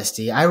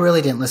PTSD. I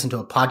really didn't listen to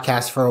a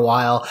podcast for a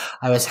while.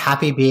 I was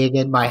happy being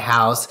in my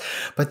house,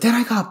 but then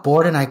I got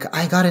bored and I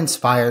got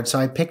inspired. So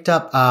I picked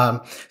up,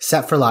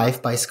 Set for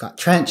Life by Scott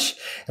Trench,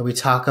 and we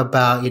talk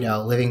about,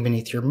 living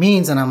beneath your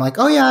means. And I'm like,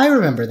 oh yeah, I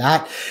remember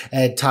that.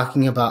 And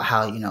talking about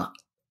how,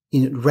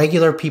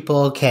 regular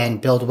people can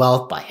build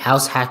wealth by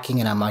house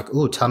hacking. And I'm like,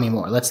 ooh, tell me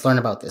more. Let's learn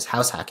about this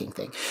house hacking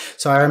thing.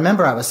 So I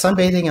remember I was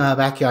sunbathing in my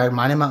backyard,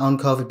 minding my own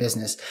COVID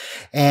business.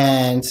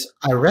 And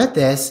I read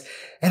this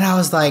and I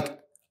was like,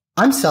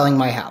 I'm selling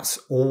my house.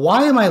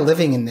 Why am I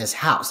living in this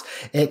house?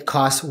 It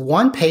costs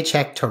one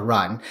paycheck to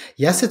run.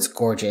 Yes, it's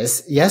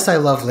gorgeous. Yes, I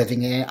love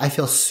living in it. I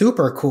feel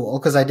super cool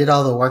because I did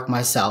all the work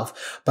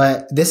myself,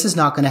 but this is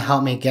not going to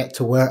help me get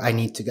to where I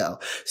need to go.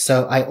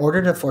 So I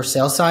ordered a for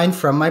sale sign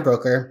from my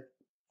broker.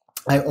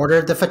 I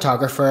ordered the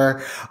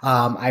photographer.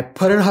 I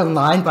put it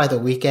online by the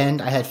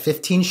weekend. I had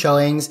 15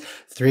 showings,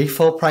 3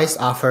 full price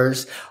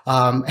offers.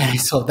 And I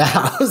sold the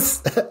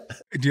house.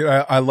 Dude,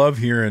 I love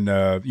hearing,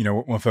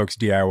 when folks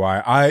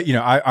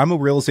DIY. I'm a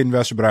real estate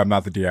investor, but I'm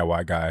not the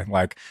DIY guy.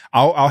 Like,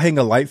 I'll hang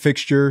a light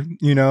fixture,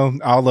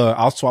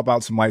 I'll swap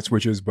out some light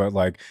switches, but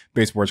like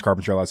baseboards,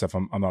 carpentry, all that stuff,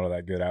 I'm not all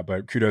that good at.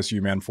 But kudos to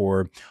you, man,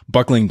 for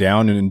buckling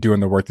down and doing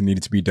the work that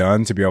needed to be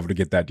done to be able to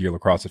get that deal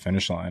across the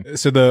finish line.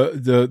 So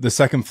the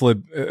second flip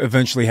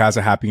eventually has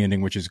a happy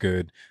ending, which is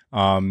good.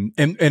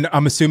 And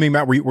I'm assuming,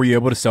 Matt, were you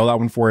able to sell that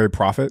one for a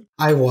profit?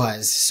 I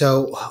was.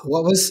 So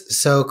what was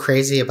so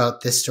crazy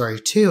about this story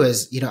too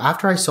is,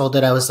 after I sold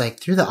it, I was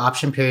like, through the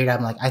option period,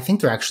 I'm like, I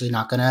think they're actually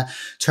not going to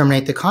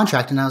terminate the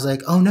contract. And I was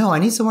like, oh no, I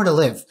need somewhere to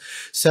live.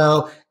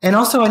 So, and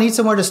also I need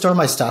somewhere to store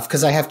my stuff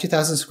because I have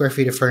 2,000 square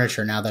feet of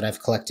furniture now that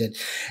I've collected.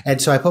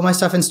 And so I put my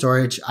stuff in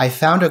storage. I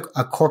found a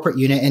corporate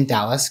unit in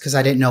Dallas because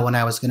I didn't know when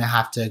I was going to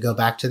have to go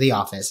back to the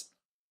office.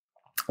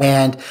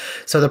 And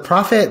so the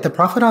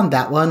profit on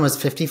that one was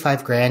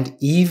 55 grand,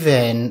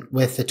 even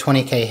with the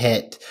 20K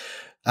hit,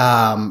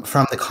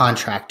 from the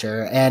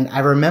contractor. And I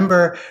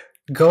remember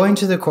going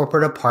to the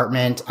corporate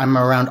apartment. I'm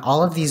around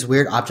all of these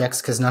weird objects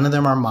because none of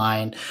them are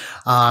mine.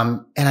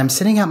 And I'm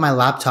sitting at my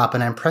laptop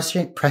and I'm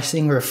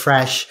pressing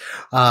refresh,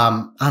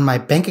 on my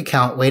bank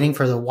account, waiting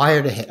for the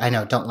wire to hit. I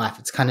know, don't laugh.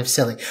 It's kind of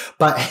silly,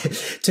 but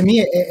to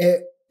me,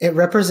 it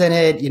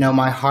represented,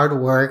 my hard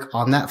work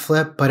on that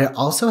flip, but it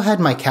also had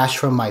my cash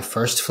from my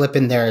first flip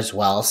in there as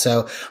well.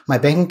 So my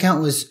bank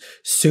account was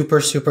super,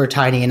 super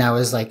tiny. And I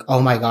was like,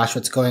 oh my gosh,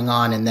 what's going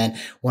on? And then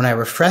when I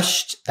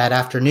refreshed that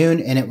afternoon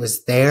and it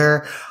was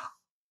there,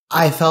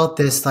 I felt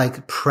this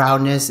like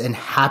proudness and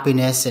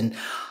happiness. And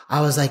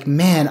I was like,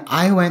 man,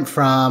 I went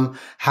from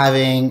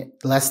having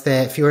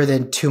fewer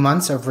than 2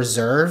 months of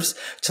reserves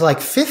to like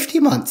 50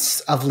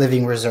 months of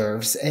living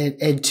reserves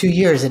in 2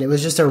 years. And it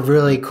was just a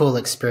really cool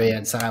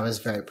experience that I was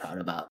very proud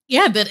about.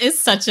 Yeah, that is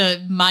such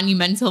a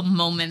monumental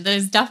moment. That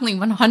is definitely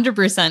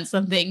 100%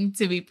 something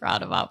to be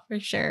proud about for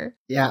sure.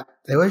 Yeah,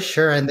 it was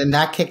sure. And then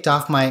that kicked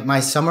off my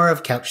summer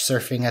of couch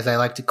surfing, as I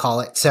like to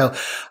call it. So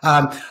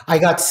I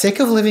got sick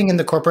of living in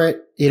the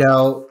corporate,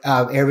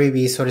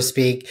 Airbnb, so to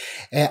speak.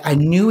 I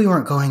knew we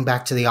weren't going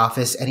back to the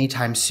office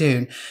anytime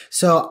soon.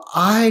 So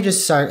I just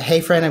started, hey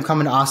friend, I'm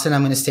coming to Austin.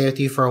 I'm going to stay with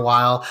you for a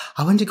while.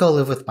 I went to go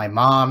live with my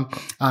mom.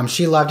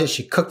 She loved it.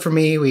 She cooked for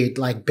me. We'd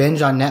like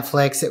binge on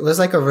Netflix. It was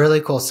like a really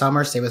cool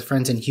summer, stay with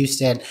friends in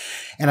Houston.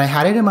 And I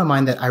had it in my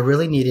mind that I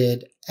really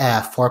needed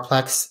a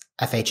fourplex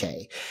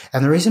FHA.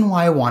 And the reason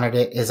why I wanted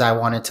it is I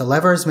wanted to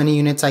lever as many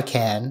units I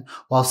can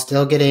while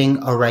still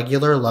getting a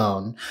regular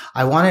loan.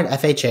 I wanted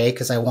FHA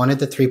because I wanted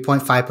the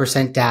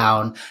 3.5%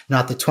 down,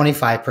 not the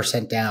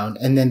 25% down.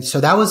 And then, so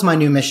that was my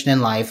new mission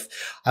in life.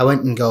 I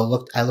went and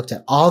I looked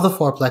at all the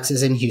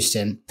fourplexes in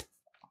Houston.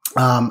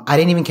 I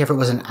didn't even care if it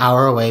was an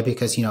hour away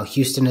because,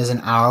 Houston is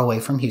an hour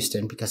away from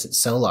Houston because it's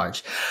so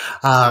large.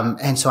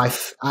 And so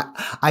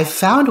I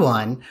found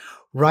one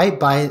right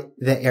by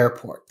the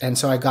airport. And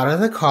so I got out of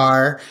the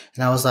car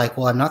and I was like,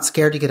 well, I'm not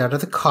scared to get out of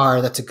the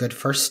car. That's a good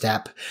first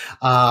step.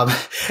 And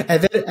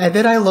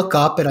then I look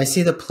up and I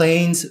see the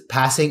planes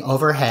passing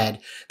overhead.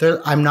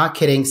 I'm not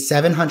kidding,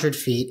 700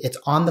 feet. It's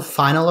on the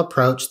final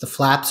approach. The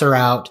flaps are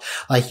out.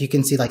 Like you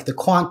can see like the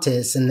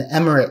Qantas and the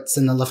Emirates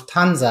and the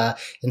Lufthansa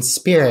and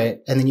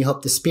Spirit. And then you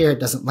hope the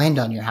Spirit doesn't land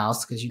on your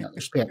house because they're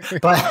Spirit.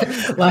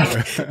 But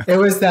like it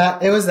was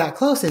that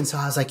close. And so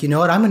I was like, you know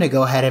what? I'm going to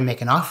go ahead and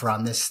make an offer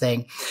on this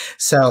thing.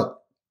 So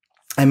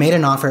I made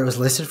an offer. It was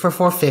listed for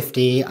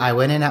 450. I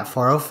went in at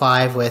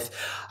 405 with,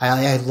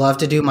 I love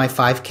to do my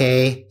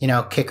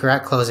 5K, kicker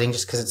at closing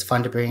just because it's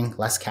fun to bring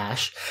less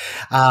cash.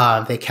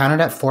 They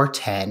counted at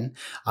 410.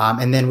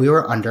 And then we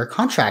were under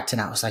contract and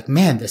I was like,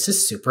 man, this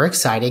is super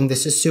exciting.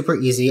 This is super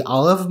easy.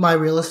 All of my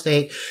real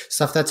estate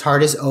stuff that's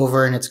hard is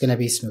over and it's going to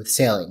be smooth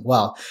sailing.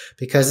 Well,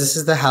 because this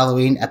is the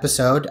Halloween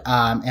episode,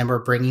 and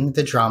we're bringing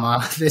the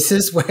drama, this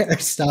is where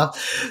stuff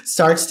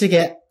starts to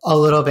get a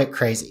little bit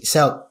crazy.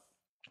 So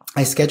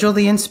I scheduled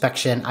the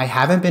inspection. I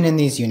haven't been in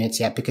these units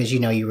yet because,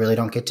 you really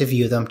don't get to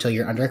view them till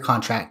you're under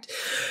contract.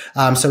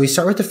 So we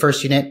start with the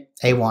first unit,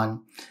 A1.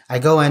 I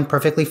go in,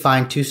 perfectly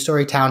fine,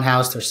 2-story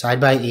townhouse. They're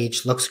side by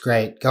each. Looks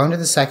great. Go into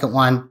the second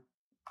one.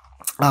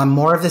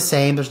 More of the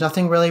same. There's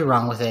nothing really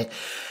wrong with it.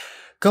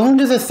 Go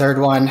into the third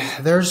one.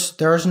 There's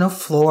no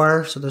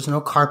floor, so there's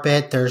no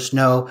carpet. There's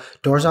no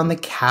doors on the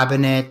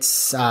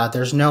cabinets.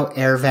 There's no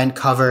air vent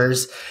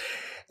covers.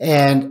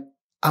 And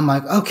I'm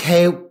like,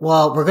 okay,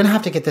 well, we're going to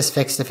have to get this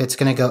fixed if it's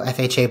going to go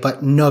FHA,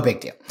 but no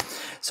big deal.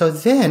 So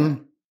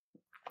then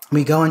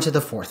we go into the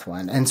fourth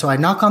one. And so I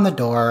knock on the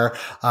door.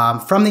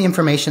 From the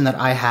information that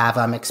I have,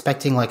 I'm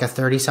expecting like a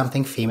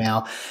 30-something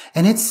female.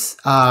 And it's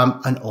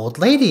an old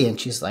lady. And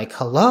she's like,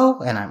 hello.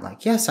 And I'm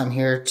like, yes, I'm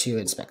here to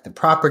inspect the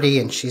property.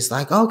 And she's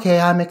like,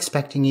 okay, I'm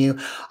expecting you.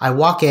 I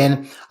walk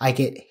in. I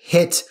get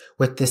hit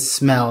with this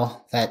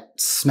smell that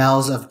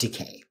smells of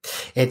decay.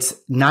 It's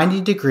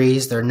 90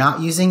 degrees. They're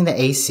not using the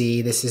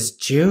AC. This is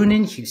June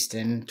in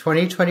Houston,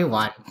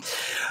 2021.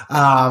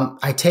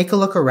 I take a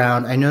look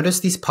around. I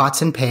notice these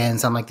pots and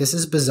pans. I'm like, this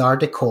is bizarre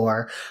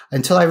decor,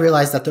 until I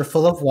realize that they're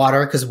full of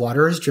water because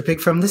water is dripping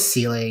from the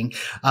ceiling.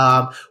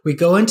 We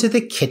go into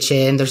the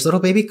kitchen. There's little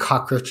baby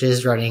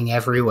cockroaches running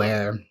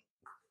everywhere.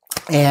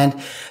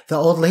 And the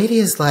old lady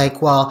is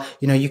like, well,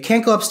 you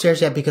can't go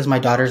upstairs yet because my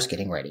daughter's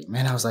getting ready.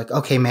 And I was like,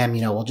 okay, ma'am,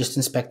 we'll just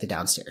inspect the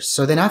downstairs.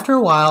 So then after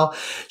a while,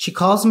 she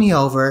calls me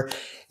over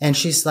and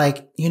she's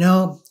like,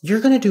 you're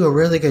going to do a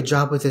really good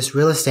job with this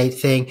real estate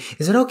thing.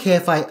 Is it okay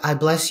if I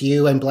bless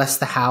you and bless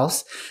the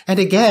house? And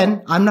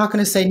again, I'm not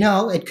going to say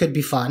no. It could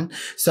be fun.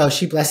 So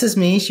she blesses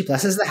me. She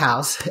blesses the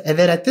house. And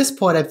then at this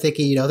point, I'm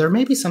thinking, there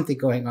may be something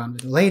going on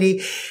with the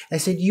lady. I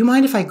said, you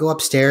mind if I go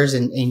upstairs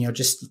and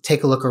just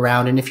take a look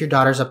around? And if your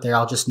daughter's up there,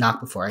 I'll just knock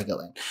before I go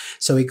in.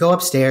 So we go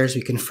upstairs.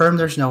 We confirm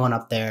there's no one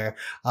up there.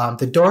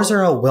 The doors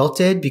are all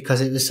wilted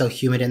because it was so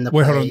humid in the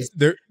place.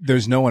 Hold on.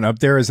 There's no one up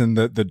there, as in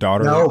the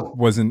daughter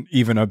wasn't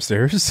even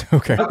upstairs?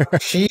 Okay.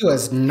 She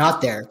was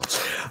not there.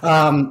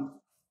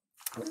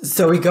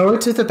 So we go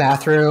to the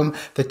bathroom.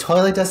 The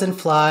toilet doesn't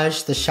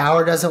flush. The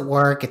shower doesn't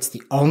work. It's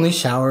the only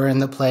shower in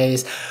the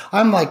place.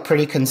 I'm like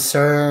pretty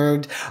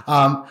concerned.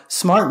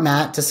 Smart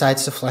Matt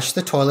decides to flush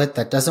the toilet.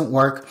 That doesn't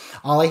work.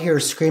 All I hear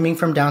is screaming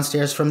from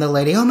downstairs from the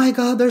lady. Oh my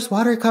God, there's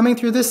water coming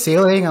through the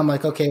ceiling. I'm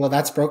like, okay, well,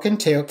 that's broken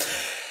too.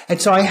 And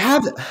so I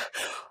have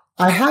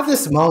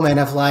this moment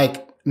of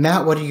like,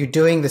 Matt, what are you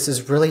doing? This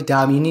is really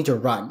dumb. You need to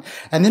run.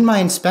 And then my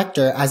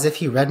inspector, as if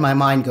he read my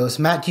mind, goes,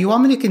 Matt, do you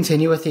want me to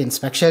continue with the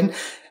inspection?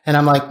 And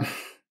I'm like,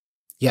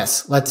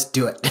 yes, let's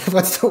do it.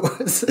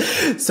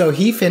 So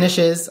he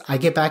finishes. I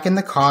get back in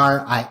the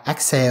car. I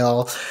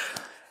exhale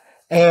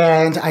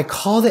and I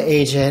call the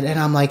agent and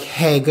I'm like,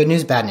 hey, good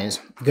news, bad news.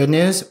 Good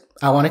news,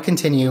 I want to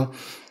continue.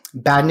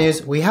 Bad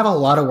news, we have a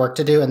lot of work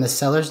to do and the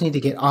sellers need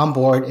to get on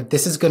board if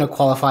this is going to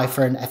qualify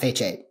for an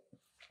FHA.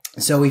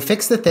 So we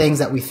fix the things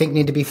that we think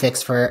need to be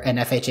fixed for an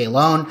FHA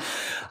loan.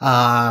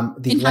 How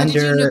did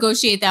you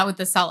negotiate that with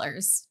the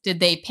sellers?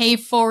 Did they pay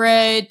for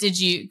it? Did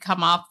you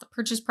come off the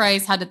purchase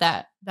price? How did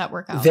that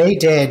work out? They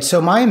did. So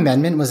my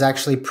amendment was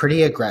actually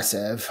pretty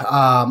aggressive.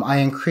 I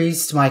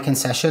increased my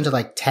concession to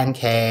like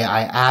 $10K.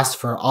 I asked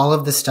for all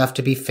of the stuff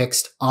to be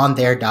fixed on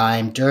their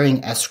dime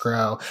during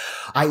escrow.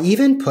 I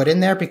even put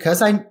in there,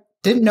 because I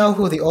didn't know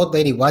who the old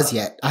lady was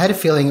yet. I had a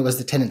feeling it was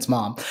the tenant's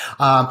mom.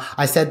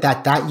 I said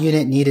that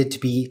unit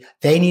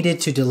they needed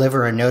to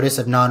deliver a notice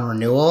of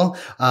non-renewal,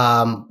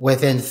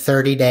 within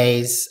 30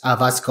 days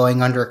of us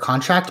going under a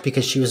contract,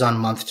 because she was on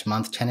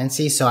month-to-month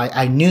tenancy. So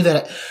I knew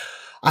that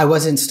I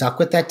wasn't stuck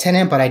with that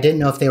tenant, but I didn't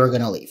know if they were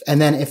going to leave. And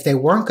then if they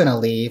weren't going to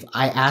leave,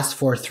 I asked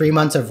for 3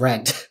 months of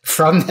rent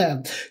from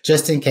them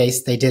just in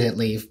case they didn't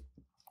leave.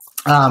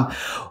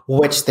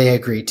 Which they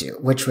agreed to,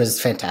 which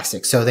was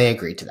fantastic. So they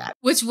agreed to that.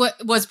 Which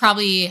was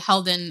probably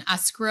held in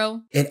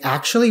escrow? It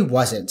actually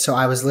wasn't. So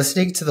I was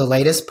listening to the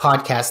latest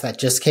podcast that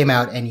just came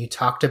out and you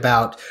talked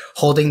about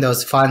holding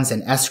those funds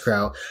in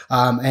escrow.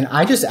 And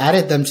I just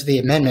added them to the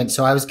amendment.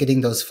 So I was getting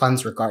those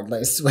funds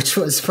regardless, which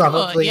was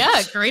probably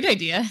great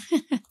idea.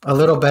 a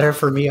little better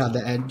for me on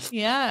the end.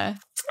 Yeah.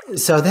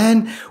 So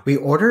then we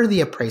order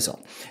the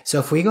appraisal. So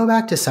if we go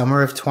back to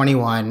summer of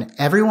 21,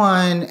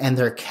 everyone and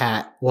their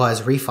cat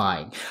was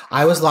refining.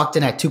 I was locked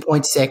in at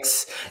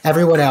 2.6.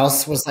 Everyone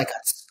else was like,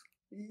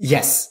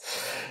 yes,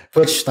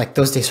 which like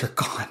those days are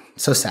gone.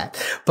 So sad.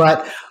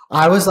 But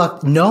I was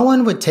like, no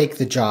one would take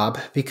the job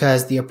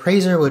because the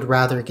appraiser would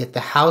rather get the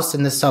house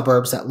in the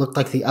suburbs that looked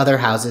like the other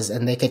houses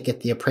and they could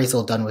get the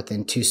appraisal done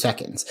within 2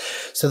 seconds.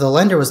 So the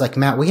lender was like,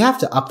 Matt, we have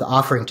to up the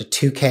offering to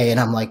 2K. And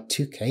I'm like,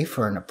 2K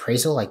for an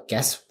appraisal? I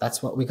guess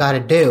that's what we got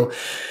to do.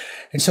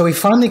 And so we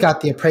finally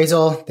got the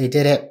appraisal. They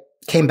did it,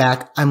 came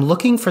back. I'm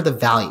looking for the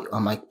value.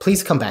 I'm like,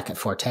 please come back at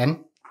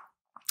 410.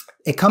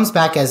 It comes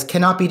back as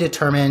cannot be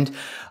determined,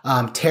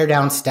 tear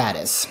down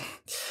status.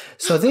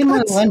 So then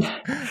my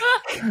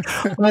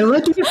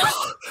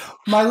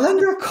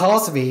lender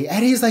calls me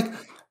and he's like,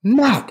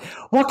 Matt,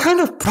 what kind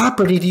of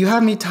property do you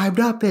have me tied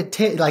up at?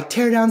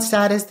 Tear down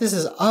status? This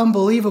is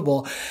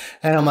unbelievable.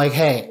 And I'm like,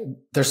 hey,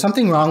 there's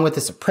something wrong with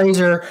this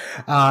appraiser.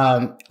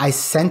 I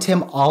sent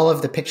him all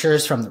of the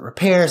pictures from the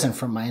repairs and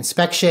from my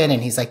inspection.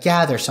 And he's like,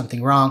 yeah, there's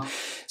something wrong.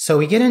 So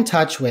we get in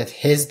touch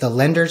with the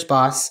lender's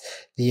boss,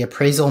 the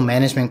appraisal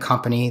management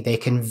company. They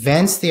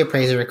convince the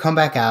appraiser to come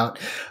back out,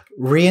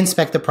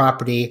 re-inspect the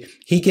property.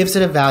 He gives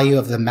it a value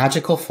of the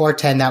magical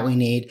 410 that we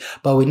need,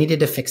 but we needed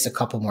to fix a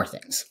couple more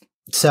things.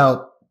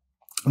 So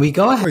we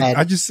go ahead. Wait,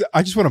 I just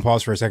want to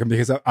pause for a second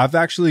because I've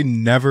actually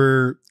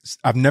never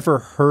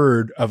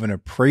heard of an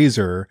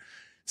appraiser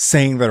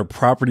saying that a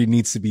property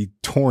needs to be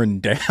torn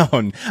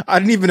down. I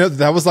didn't even know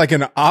that was like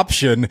an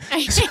option.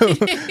 So,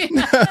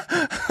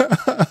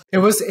 It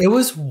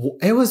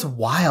was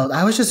wild.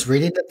 I was just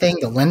reading the thing.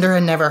 The lender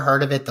had never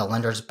heard of it. The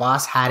lender's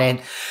boss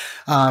hadn't.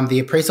 The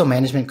appraisal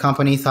management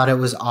company thought it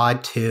was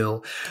odd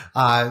too.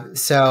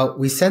 So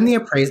we send the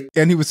appraisal.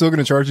 And he was still going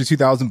to charge you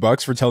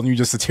 $2,000 for telling you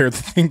just to tear the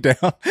thing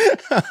down.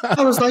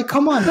 I was like,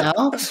 come on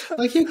now.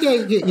 Like you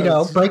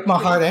can't, break my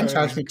heart and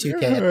charge me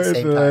 2K at the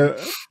same time.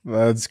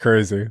 That's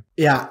crazy.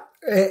 Yeah.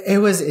 It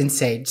was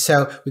insane.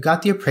 So we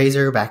got the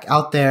appraiser back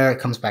out there. It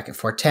comes back at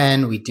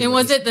 410. And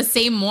was it the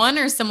same one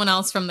or someone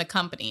else from the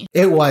company?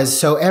 It was.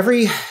 So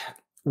every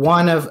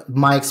one of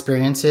my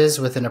experiences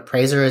with an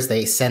appraiser is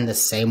they send the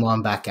same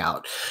one back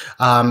out.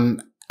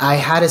 I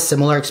had a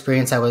similar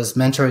experience. I was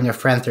mentoring a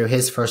friend through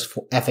his first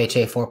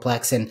FHA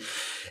fourplex and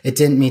it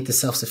didn't meet the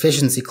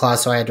self-sufficiency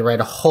clause. So I had to write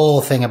a whole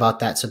thing about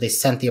that. So they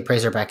sent the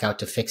appraiser back out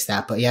to fix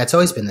that. But yeah, it's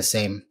always been the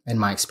same in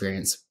my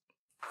experience.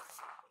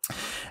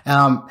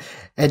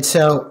 And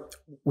so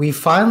we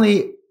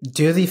finally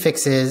do the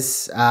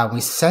fixes.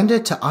 We send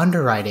it to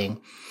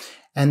underwriting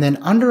and then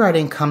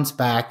underwriting comes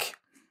back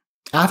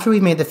after we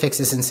made the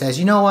fixes and says,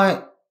 you know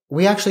what?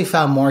 We actually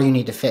found more you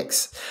need to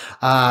fix.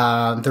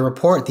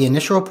 The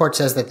initial report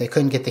says that they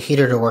couldn't get the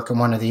heater to work in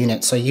one of the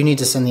units. So you need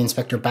to send the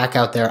inspector back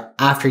out there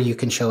after you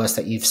can show us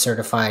that you've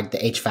certified the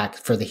HVAC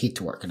for the heat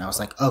to work. And I was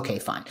like, okay,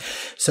 fine.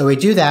 So we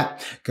do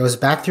that, goes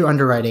back through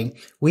underwriting.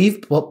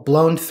 We've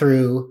blown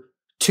through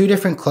 2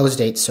 different close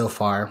dates so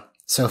far.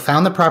 So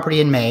found the property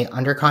in May,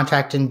 under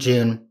contract in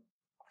June.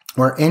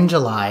 We're in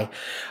July,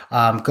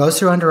 goes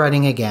through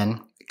underwriting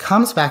again,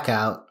 comes back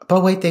out.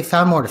 But wait, they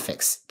found more to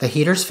fix. The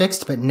heater's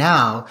fixed, but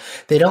now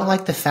they don't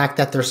like the fact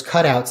that there's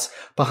cutouts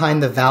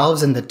behind the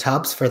valves and the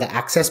tubs for the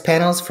access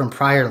panels from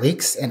prior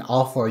leaks, and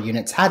all 4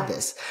 units had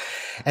this.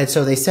 And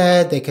so they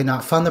said they could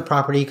not fund the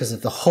property because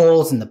of the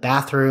holes in the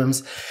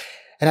bathrooms.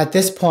 And at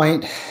this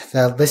point,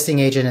 the listing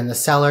agent and the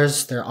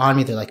sellers, they're on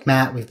me. They're like,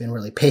 Matt, we've been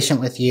really patient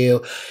with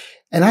you.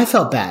 And I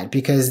felt bad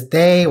because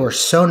they were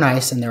so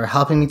nice and they were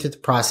helping me through the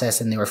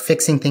process and they were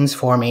fixing things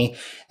for me.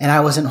 And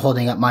I wasn't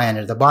holding up my end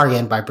of the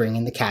bargain by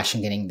bringing the cash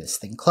and getting this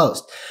thing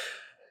closed.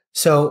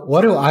 So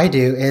what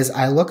do? Is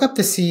I look up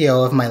the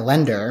CEO of my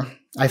lender.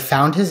 I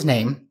found his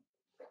name.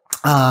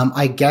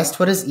 I guessed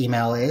what his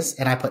email is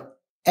and I put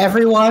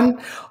everyone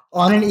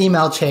on an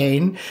email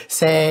chain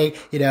saying,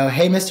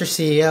 hey, Mr.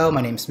 CEO,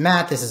 my name's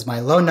Matt. This is my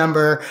loan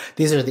number.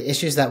 These are the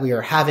issues that we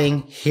are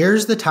having.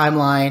 Here's the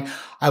timeline.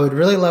 I would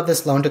really love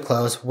this loan to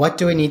close. What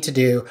do I need to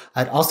do?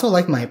 I'd also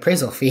like my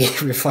appraisal fee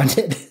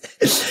refunded.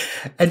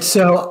 And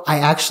so I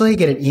actually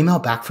get an email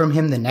back from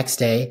him the next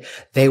day.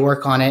 They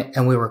work on it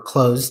and we were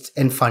closed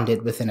and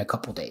funded within a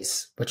couple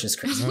days, which is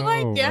crazy. Oh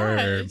my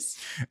gosh.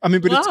 I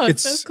mean, but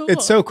it's so cool.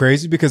 It's so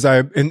crazy because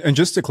and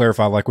just to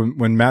clarify, like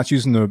when Matt's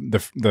using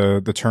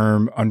the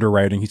term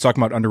underwriting, he's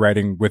talking about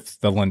underwriting with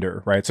the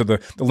lender, right? So the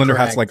lender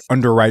has to like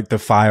underwrite the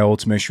file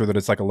to make sure that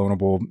it's like a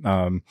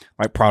loanable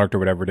like product or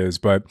whatever it is.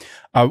 But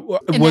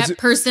and that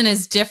person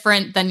is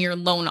different than your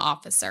loan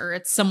officer.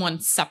 It's someone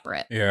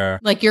separate. Yeah.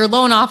 Like your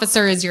loan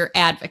officer is your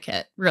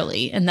advocate,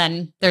 really. And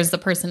then there's the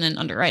person in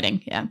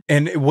underwriting. Yeah.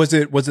 And was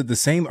it the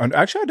same?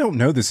 Actually, I don't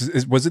know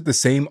this. Was it the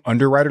same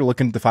underwriter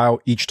looking at the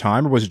file each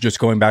time, or was it just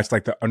going back to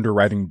like the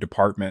underwriting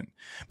department?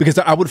 Because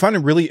I would find it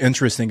really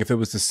interesting if it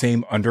was the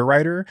same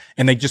underwriter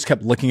and they just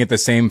kept looking at the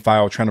same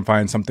file trying to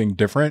find something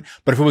different.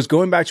 But if it was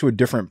going back to a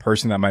different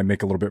person, that might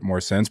make a little bit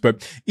more sense.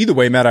 But either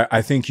way, Matt,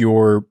 I think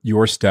your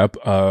step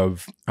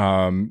of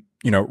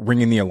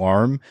ringing the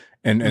alarm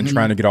and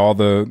trying to get all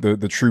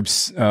the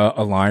troops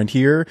aligned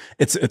here,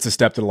 it's a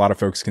step that a lot of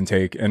folks can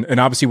take. And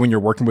obviously when you're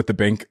working with the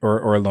bank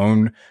or a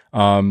loan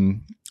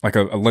like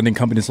a lending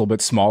company that's a little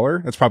bit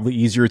smaller, that's probably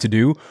easier to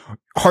do.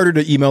 Harder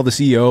to email the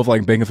CEO of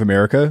like Bank of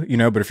America, you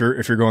know, but if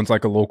you're going to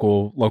like a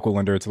local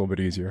lender, it's a little bit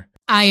easier.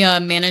 I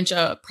manage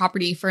a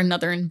property for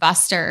another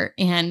investor,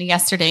 and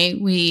yesterday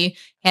we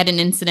had an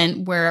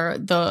incident where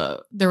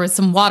there was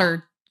some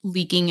water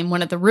leaking in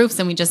one of the roofs,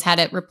 and we just had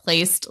it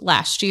replaced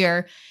last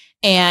year.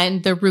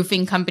 And the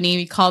roofing company,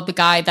 we called the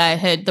guy that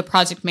had the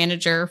project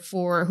manager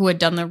who had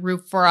done the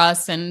roof for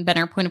us and been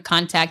our point of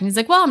contact. And he's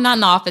like, well, I'm not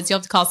in the office. You'll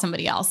have to call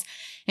somebody else.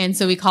 And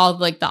so we called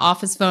like the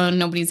office phone.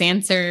 Nobody's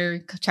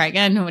answered. Try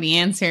again. Nobody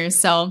answers.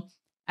 So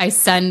I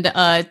send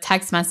a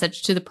text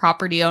message to the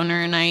property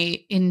owner,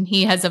 and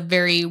he has a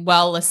very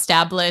well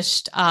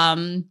established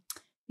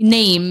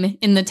name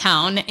in the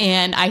town.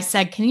 And I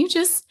said, can you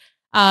just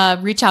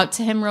reach out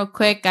to him real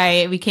quick?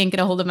 We can't get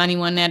a hold of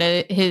anyone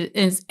at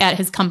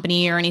his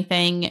company or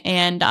anything.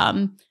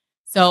 And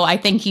so I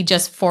think he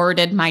just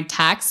forwarded my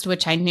text,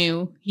 which I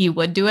knew he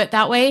would do it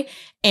that way.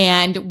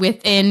 And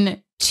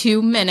within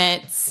 2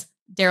 minutes,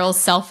 Daryl's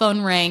cell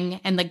phone rang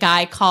and the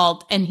guy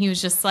called, and he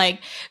was just like,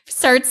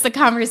 starts the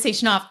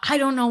conversation off. I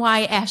don't know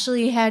why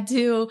Ashley had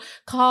to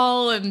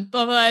call and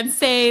blah, blah, and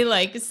say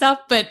like stuff,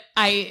 but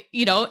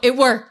it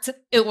worked.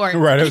 It worked.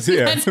 Right.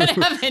 That's what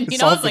happened. It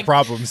solves the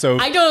problem. So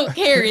I don't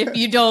care if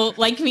you don't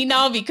like me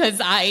now because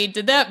I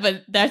did that,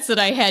 but that's what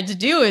I had to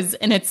do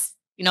and it's,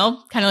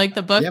 kind of like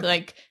the book,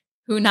 like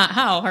who, not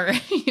how, or,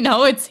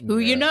 it's who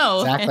you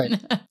know. Exactly.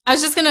 And I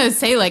was just going to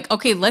say like,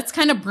 okay, let's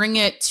kind of bring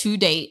it to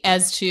date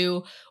as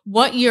to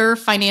what your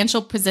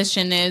financial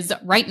position is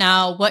right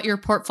now, what your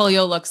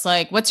portfolio looks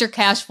like, what's your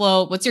cash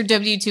flow, what's your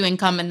W-2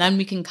 income, and then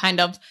we can kind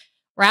of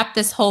wrap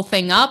this whole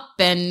thing up,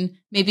 and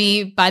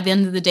maybe by the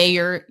end of the day,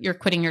 you're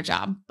quitting your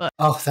job. But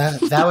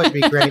that would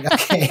be great.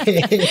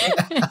 Okay.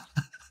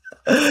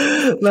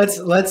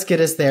 Let's get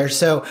us there.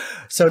 So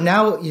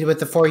now with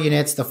the 4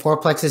 units, the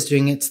fourplex is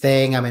doing its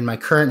thing. I'm in my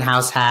current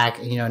house hack,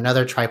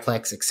 another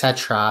triplex,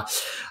 etc.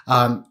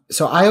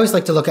 So I always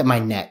like to look at my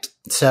net.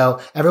 So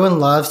everyone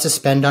loves to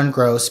spend on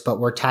gross, but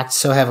we're taxed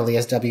so heavily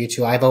as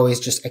W-2. I've always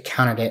just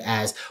accounted it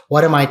as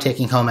what am I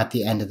taking home at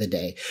the end of the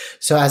day?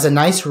 So as a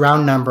nice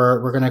round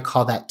number, we're going to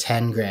call that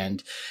 10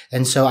 grand.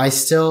 And so I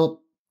still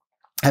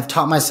have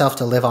taught myself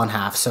to live on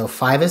half. So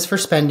 5 is for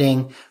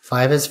spending,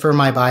 5 is for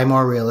my buy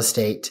more real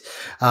estate.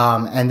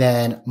 And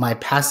then my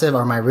passive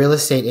or my real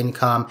estate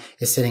income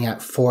is sitting at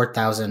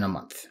 $4,000 a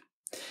month.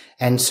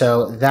 And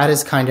so that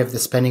is kind of the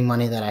spending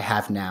money that I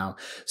have now.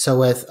 So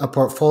with a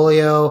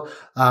portfolio,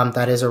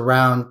 that is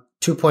around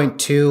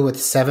 2.2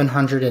 with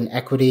 700 in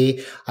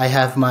equity, I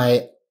have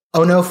my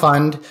Oh No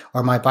fund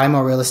or my buy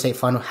more real estate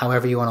fund,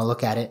 however you want to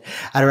look at it,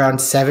 at around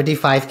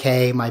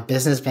 75K, my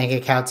business bank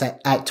accounts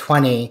at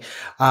 20.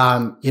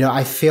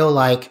 I feel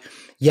like,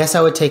 yes,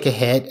 I would take a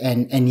hit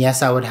and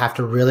yes, I would have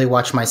to really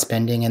watch my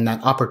spending, and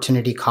that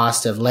opportunity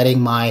cost of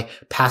letting my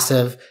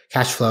passive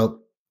cash flow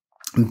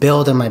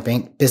build in my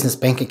business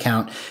bank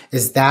account.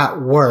 Is that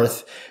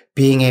worth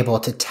being able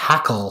to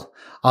tackle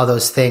all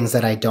those things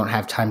that I don't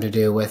have time to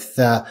do with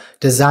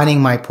designing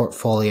my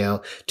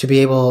portfolio, to be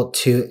able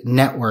to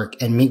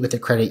network and meet with the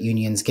credit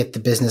unions, get the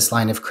business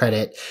line of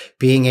credit,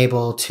 being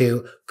able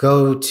to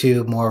go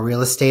to more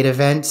real estate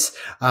events,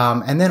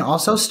 and then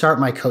also start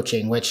my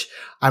coaching, which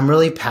I'm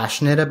really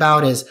passionate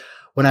about. Is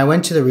when I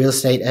went to the real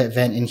estate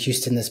event in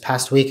Houston this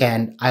past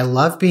weekend, I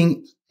love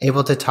being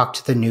able to talk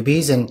to the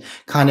newbies and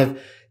kind of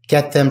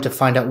get them to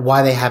find out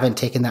why they haven't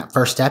taken that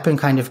first step and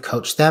kind of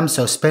coach them.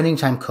 So spending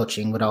time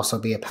coaching would also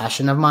be a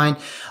passion of mine.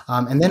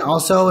 And then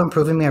also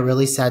improving my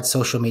really sad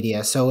social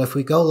media. So if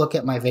we go look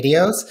at my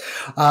videos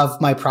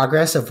of my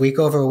progress of week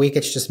over week,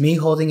 it's just me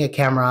holding a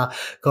camera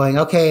going,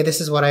 okay,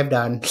 this is what I've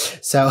done.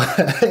 So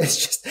it's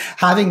just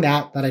having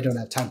that I don't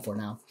have time for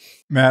now.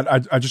 Matt,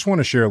 I just want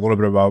to share a little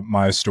bit about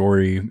my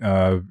story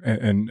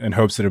in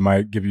hopes that it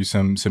might give you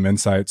some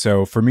insight.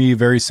 So for me,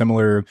 very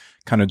similar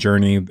kind of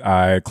journey.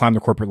 I climbed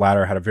the corporate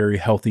ladder, had a very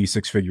healthy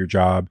 6-figure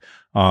job,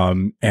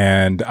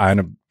 and I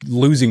ended up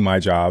losing my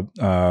job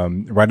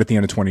right at the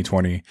end of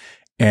 2020.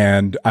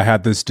 And I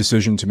had this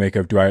decision to make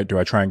of, do I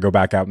try and go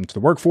back out into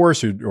the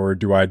workforce, or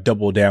do I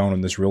double down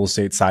on this real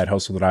estate side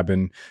hustle that I've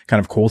been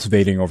kind of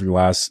cultivating over the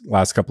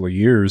last couple of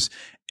years?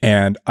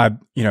 And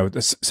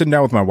sitting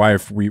down with my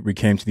wife, we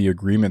came to the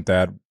agreement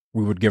that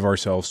we would give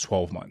ourselves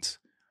 12 months.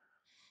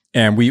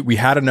 And we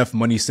had enough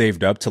money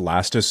saved up to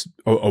last us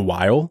a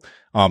while,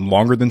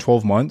 longer than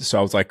 12 months. So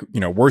I was like,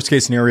 worst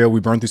case scenario, we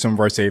burn through some of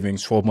our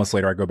savings. 12 months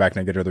later, I go back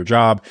and I get another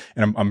job,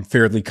 and I'm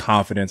fairly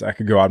confident I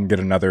could go out and get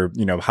another,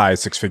 high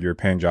 6-figure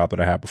paying job that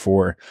I had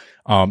before.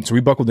 So we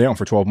buckled down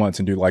for 12 months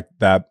and do like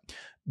that.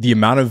 The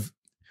amount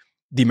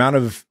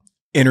of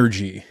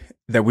energy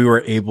that we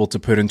were able to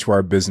put into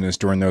our business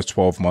during those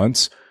 12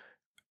 months,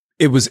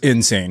 it was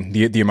insane.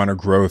 The amount of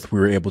growth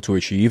we were able to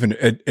achieve, and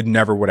it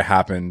never would have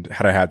happened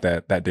had I had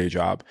that day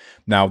job.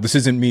 Now, this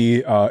isn't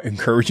me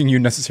encouraging you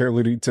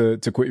necessarily to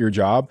quit your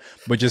job,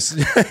 but just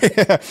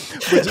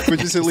but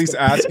just at least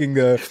asking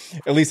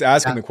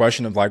the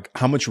question of like,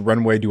 how much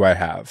runway do I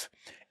have?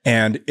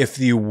 And if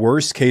the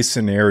worst case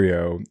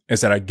scenario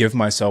is that I give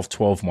myself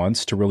 12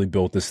 months to really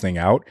build this thing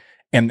out,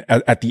 and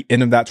at the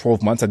end of that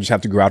 12 months, I just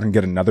have to go out and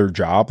get another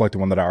job like the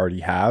one that I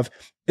already have.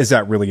 Is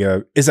that really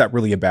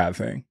a bad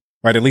thing?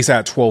 Right? At least I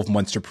had 12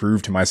 months to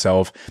prove to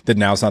myself that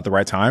now's not the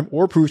right time,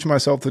 or prove to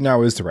myself that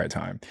now is the right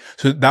time.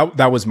 So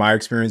that was my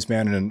experience,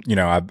 man.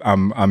 And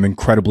I'm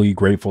incredibly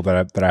grateful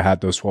that I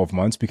had those 12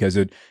 months, because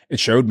it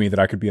showed me that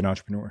I could be an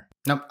entrepreneur.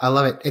 Nope, I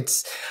love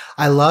it.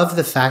 I love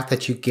the fact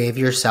that you gave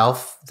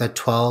yourself the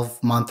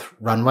 12-month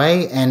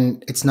runway,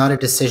 and it's not a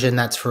decision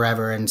that's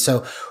forever. And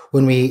so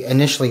when we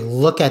initially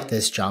look at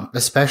this jump,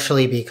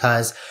 especially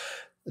because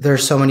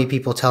there's so many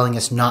people telling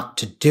us not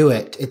to do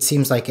it, it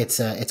seems like it's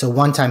a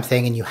one-time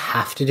thing and you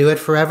have to do it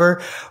forever.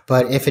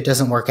 But if it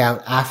doesn't work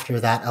out after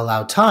that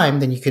allowed time,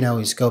 then you can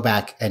always go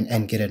back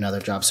and get another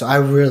job. So I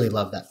really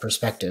love that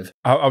perspective.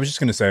 I was just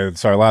going to say,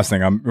 sorry, last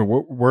thing.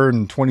 We're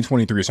in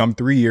 2023, so I'm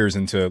 3 years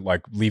into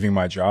like leaving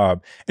my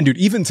job. And dude,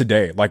 even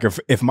today, like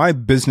if my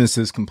business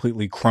is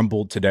completely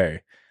crumbled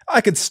today,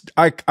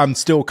 I'm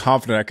still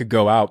confident I could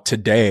go out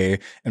today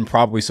and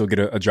probably still get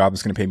a job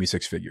that's going to pay me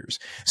 6 figures.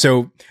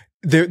 So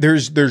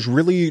there's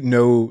really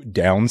no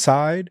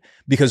downside,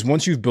 because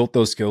once you've built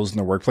those skills in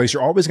the workplace,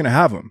 you're always going to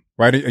have them,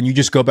 right? And you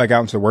just go back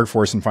out into the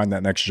workforce and find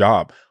that next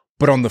job.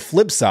 But on the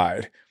flip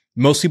side,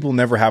 most people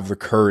never have the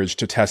courage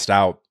to test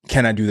out,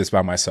 can I do this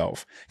by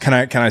myself? Can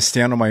I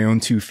stand on my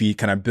own 2 feet?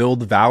 Can I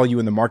build value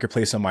in the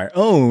marketplace on my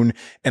own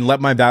and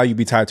let my value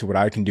be tied to what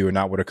I can do and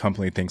not what a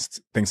company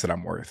thinks that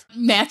I'm worth?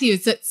 Matthew,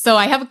 so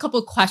I have a couple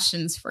of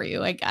questions for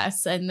you, I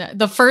guess. And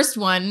the first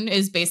one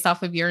is based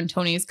off of your and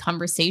Tony's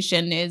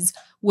conversation is,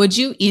 would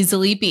you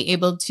easily be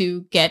able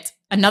to get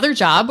another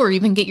job or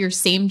even get your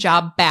same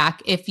job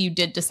back if you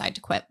did decide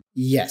to quit?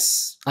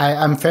 Yes.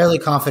 I'm fairly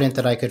confident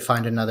that I could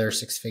find another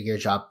 6-figure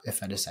job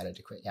if I decided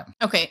to quit. Yeah.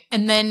 Okay.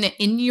 And then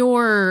in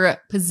your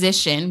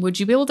position, would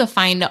you be able to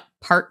find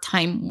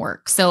part-time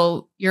work?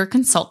 So you're a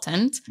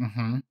consultant.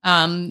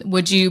 Mm-hmm.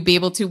 Would you be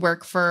able to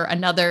work for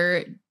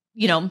another,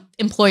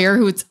 employer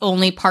who's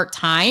only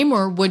part-time,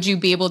 or would you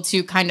be able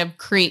to kind of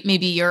create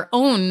maybe your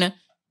own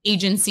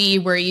agency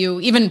where you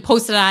even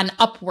post it on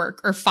Upwork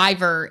or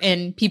Fiverr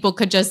and people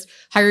could just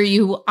hire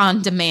you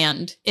on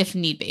demand if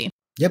need be?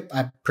 Yep.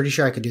 I'm pretty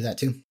sure I could do that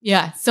too.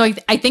 Yeah. So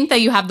I think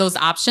that you have those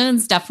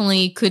options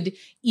definitely could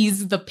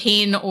ease the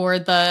pain or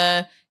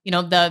the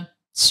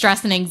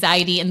stress and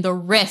anxiety and the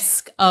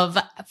risk of,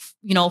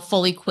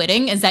 fully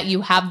quitting, is that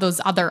you have those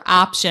other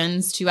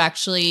options to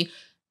actually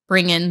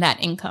bring in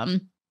that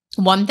income.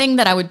 One thing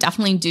that I would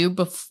definitely do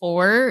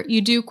before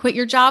you do quit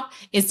your job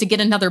is to get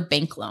another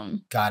bank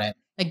loan. Got it.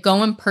 Like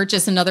go and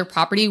purchase another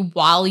property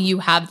while you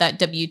have that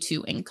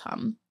W-2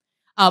 income.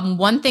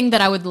 One thing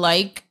that I would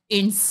like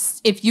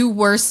is, if you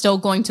were still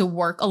going to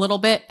work a little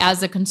bit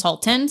as a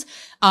consultant,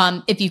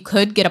 if you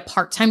could get a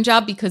part-time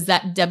job, because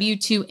that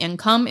W-2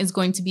 income is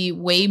going to be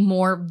way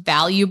more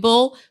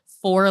valuable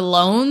for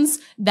loans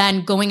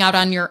than going out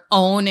on your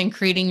own and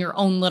creating your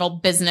own little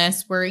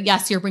business where,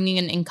 yes, you're bringing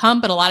in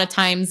income, but a lot of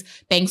times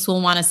banks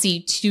will want to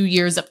see 2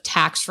 years of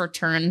tax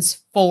returns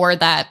for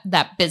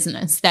that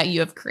business that you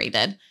have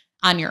created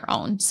on your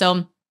own.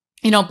 So,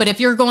 but if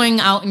you're going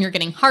out and you're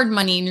getting hard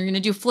money and you're going to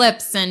do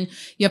flips and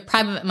you have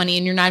private money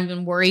and you're not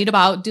even worried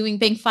about doing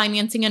bank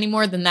financing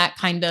anymore, then that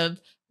kind of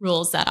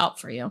rules that out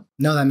for you.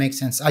 No, that makes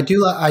sense. I do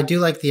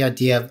like the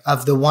idea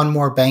of the one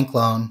more bank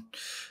loan.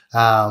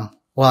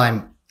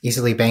 I'm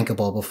easily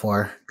bankable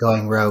before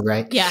going rogue,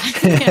 right? Yeah.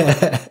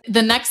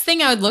 The next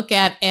thing I would look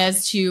at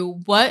as to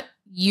what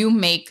you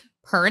make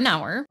per an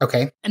hour.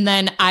 Okay. And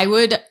then I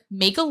would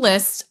make a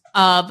list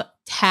of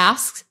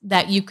tasks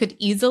that you could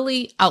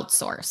easily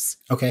outsource.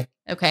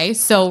 Okay.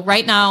 So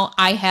right now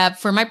I have,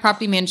 for my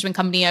property management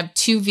company, I have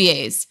 2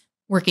 VAs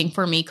working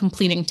for me,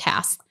 completing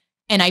tasks,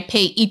 and I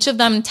pay each of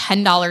them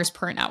 $10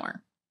 per an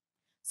hour.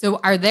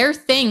 So are there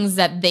things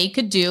that they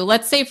could do?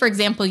 Let's say, for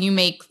example, you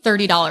make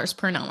 $30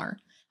 per an hour.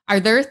 Are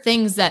there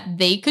things that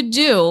they could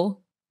do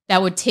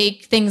that would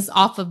take things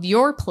off of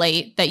your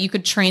plate that you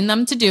could train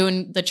them to do?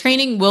 And the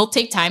training will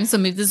take time. So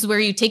maybe this is where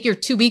you take your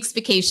 2 weeks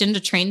vacation to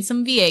train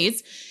some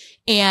VAs,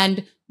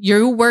 and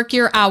you work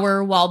your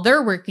hour while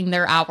they're working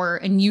their hour,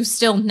 and you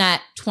still net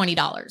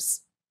 $20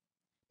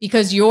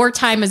 because your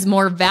time is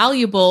more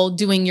valuable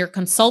doing your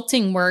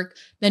consulting work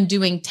than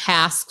doing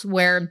tasks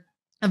where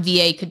a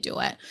VA could do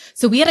it.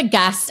 So we had a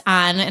guest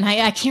on, and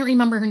I can't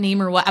remember her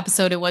name or what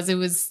episode it was. It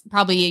was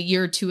probably a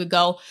year or 2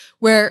 ago,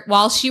 where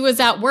while she was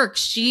at work,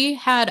 she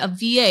had a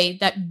VA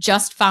that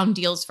just found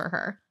deals for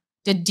her,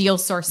 did deal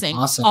sourcing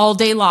all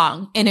day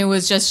long. And it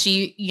was just,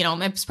 it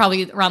was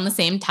probably around the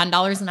same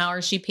 $10 an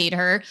hour she paid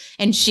her.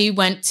 And she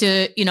went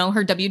to,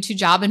 her W-2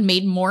 job and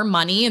made more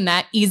money. And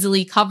that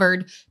easily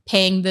covered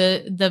paying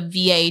the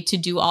VA to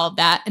do all of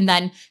that. And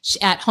then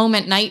at home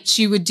at night,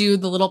 she would do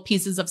the little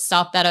pieces of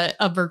stuff that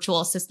a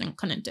virtual assistant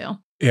couldn't do.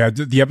 Yeah,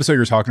 the episode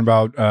you're talking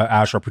about,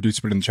 Ash, our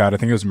producer, put in the chat. I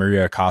think it was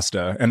Maria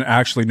Acosta, and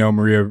actually, no,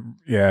 Maria.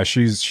 Yeah,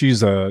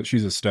 she's a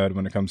stud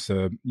when it comes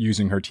to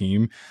using her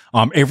team.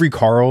 Avery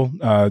Carl,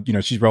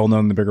 she's well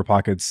known in the Bigger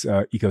Pockets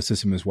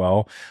ecosystem as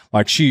well.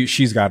 Like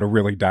she's got a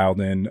really dialed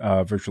in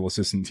virtual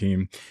assistant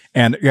team.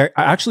 And I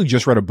actually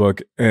just read a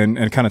book,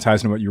 and kind of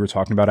ties into what you were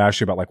talking about,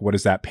 Ashley, about like what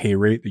is that pay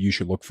rate that you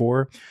should look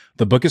for.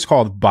 The book is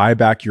called "Buy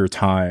Back Your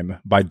Time"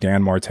 by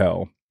Dan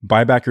Martell.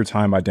 Buy Back Your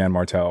Time by Dan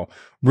Martell.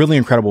 Really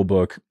incredible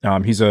book.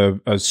 He's a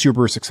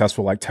super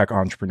successful like tech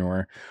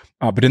entrepreneur.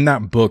 But in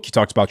that book, he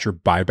talks about your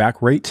buyback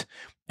rate.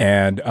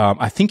 And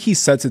I think he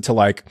sets it to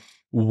like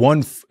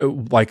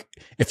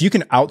if you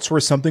can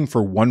outsource something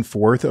for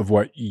 1/4 of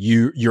what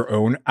your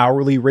own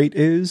hourly rate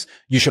is,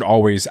 you should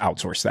always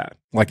outsource that.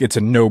 Like it's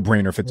a no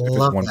brainer if it's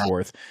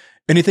 1/4.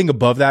 Anything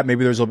above that,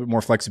 maybe there's a little bit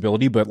more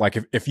flexibility, but like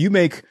if you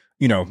make,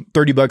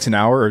 $30 an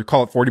hour or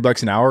call it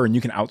 $40 an hour and you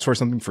can outsource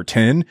something for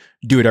 10,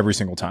 do it every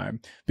single time,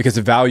 because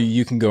the value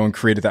you can go and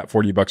create at that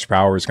 $40 per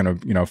hour is going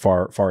to,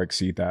 far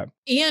exceed that.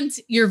 And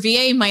your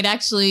VA might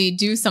actually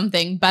do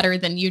something better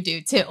than you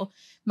do too.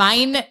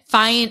 Mine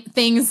find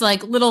things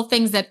like little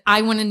things that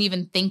I wouldn't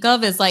even think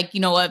of as like,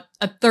 a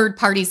third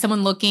party,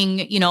 someone looking,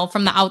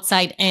 from the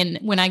outside in.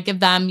 When I give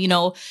them,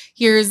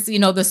 here's,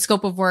 the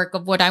scope of work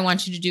of what I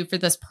want you to do for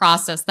this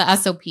process, the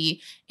SOP,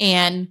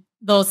 and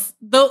they'll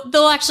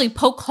actually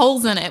poke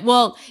holes in it.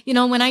 Well,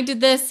 when I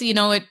did this,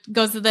 it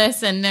goes to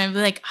this, and they're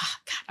like, oh,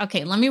 God,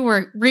 okay, let me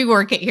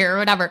rework it here or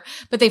whatever.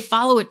 But they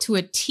follow it to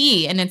a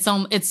T, and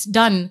it's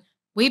done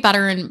way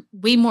better and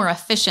way more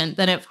efficient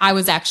than if I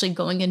was actually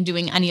going and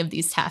doing any of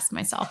these tasks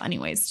myself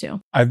anyways too.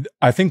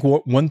 I think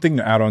one thing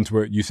to add on to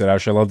what you said,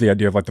 Ash, I love the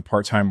idea of like the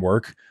part-time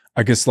work.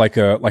 I guess like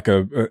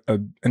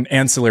an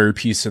ancillary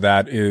piece to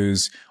that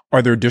is,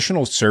 are there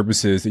additional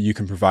services that you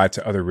can provide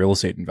to other real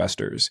estate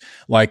investors?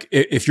 Like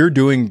if you're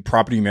doing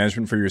property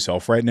management for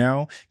yourself right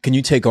now, can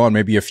you take on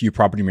maybe a few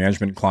property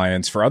management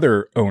clients for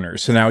other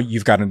owners? So now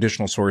you've got an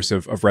additional source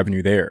of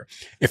revenue there.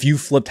 If you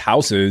flipped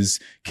houses,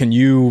 can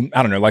you,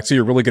 I don't know, like say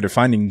you're really good at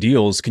finding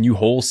deals, can you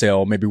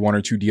wholesale maybe 1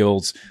 or 2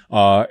 deals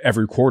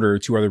every quarter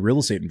to other real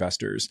estate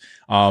investors?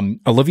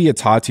 Olivia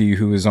Tati,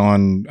 who is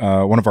on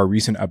one of our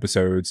recent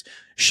episodes,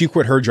 she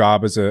quit her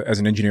job as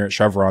an engineer at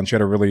Chevron. She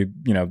had a really,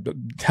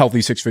 healthy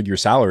 6-figure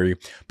salary,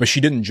 but she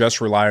didn't just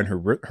rely on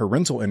her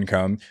rental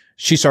income.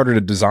 She started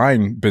a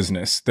design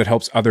business that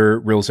helps other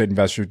real estate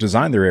investors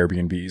design their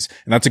Airbnbs.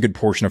 And that's a good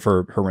portion of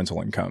her rental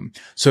income.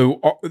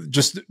 So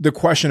just the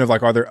question of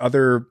like, are there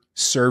other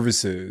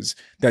services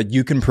that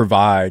you can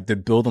provide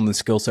that build on the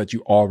skill set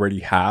you already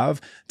have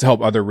to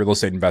help other real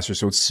estate investors?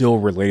 So it's still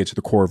related to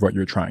the core of what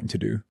you're trying to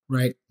do.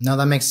 Right. No,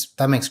 that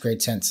makes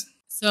great sense.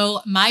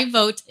 So my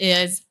vote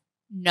is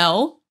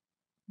no,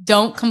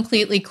 don't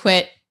completely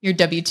quit your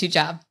W-2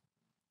 job.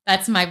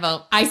 That's my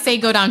vote. I say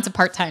go down to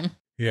part-time.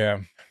 Yeah.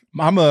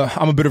 I'm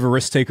a bit of a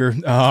risk taker.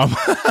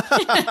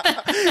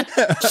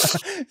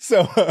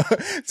 So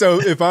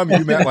if I'm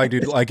you, Matt, like,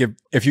 dude, like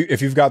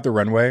if you've got the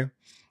runway,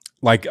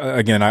 like,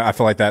 again, I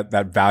feel like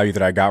that value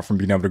that I got from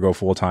being able to go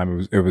full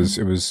time, it was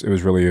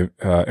really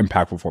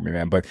impactful for me,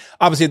 man. But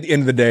obviously at the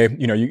end of the day,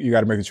 you got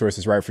to make the choice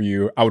that's right for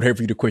you. I would hate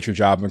for you to quit your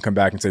job and come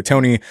back and say,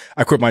 Tony,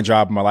 I quit my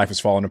job and my life is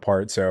falling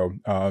apart. So,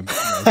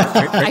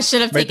 I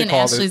should have taken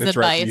Ashley's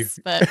advice,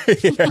 but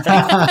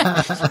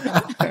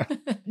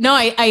no,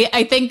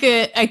 I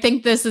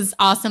think this is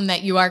awesome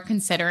that you are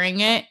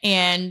considering it.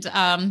 And,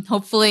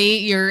 hopefully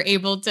you're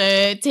able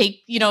to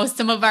take,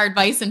 some of our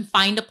advice and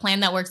find a plan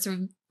that works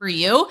for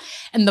you.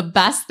 And the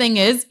best thing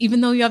is,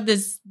 even though you have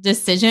this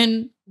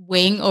decision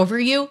weighing over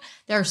you,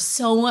 there are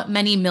so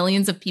many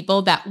millions of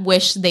people that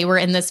wish they were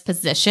in this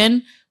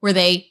position where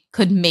they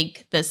could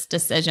make this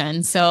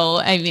decision. So,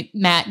 I mean,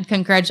 Matt,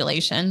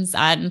 congratulations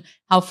on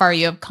how far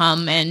you have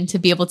come and to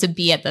be able to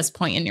be at this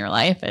point in your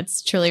life.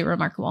 It's truly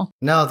remarkable.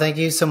 No, thank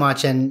you so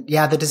much. And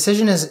yeah, the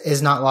decision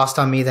is not lost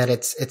on me that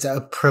it's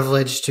a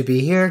privilege to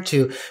be here,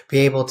 to be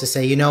able to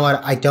say, you know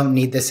what, I don't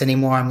need this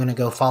anymore. I'm going to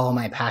go follow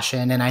my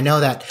passion. And I know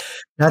that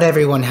not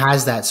everyone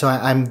has that. So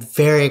I'm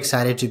very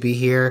excited to be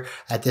here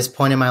at this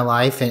point in my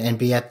life and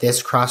be at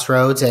this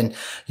crossroads. And,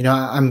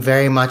 I'm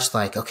very much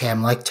like, okay,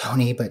 I'm like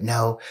Tony, but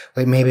no,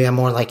 wait, maybe I'm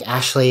more like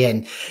Ashley.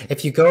 And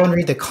if you go and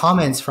read the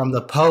comments from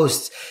the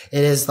post,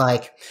 it is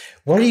like,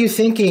 what are you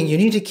thinking? You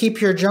need to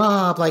keep your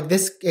job. Like,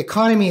 this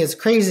economy is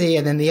crazy.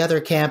 And then the other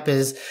camp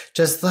is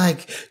just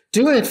like,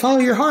 do it, follow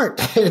your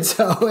heart. And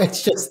so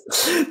there's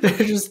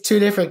just 2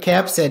 different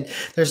camps, and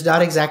there's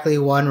not exactly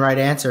one right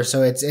answer.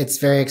 So it's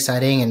very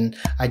exciting. And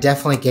I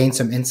definitely gained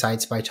some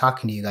insights by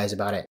talking to you guys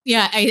about it.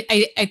 Yeah,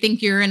 I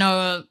think you're in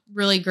a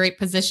really great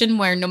position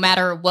where no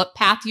matter what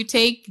path you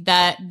take,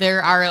 that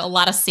there are a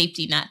lot of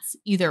safety nets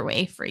either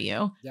way for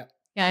you. Yeah.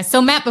 Yeah.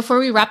 So Matt, before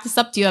we wrap this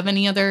up, do you have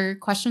any other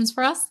questions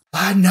for us?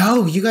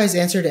 No, you guys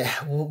answered it.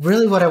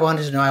 Really what I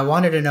wanted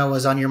to know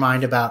was on your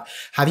mind about,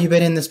 have you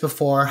been in this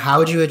before? How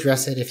would you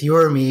address it? If you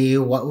were me,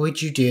 what would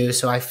you do?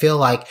 So I feel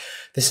like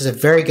this is a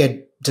very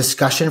good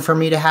discussion for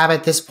me to have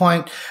at this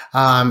point.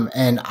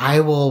 And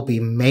I will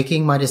be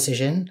making my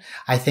decision,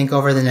 I think,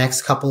 over the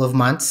next couple of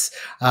months.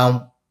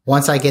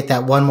 once I get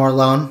that one more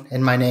loan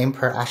in my name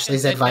per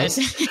Ashley's advice.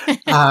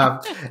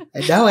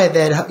 No, and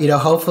then,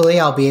 hopefully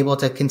I'll be able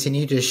to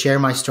continue to share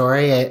my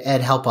story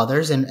and help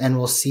others, and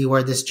we'll see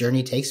where this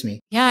journey takes me.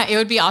 Yeah, it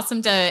would be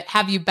awesome to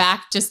have you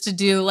back just to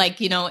do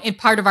in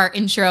part of our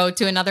intro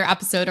to another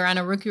episode or on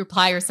a rookie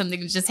reply or something,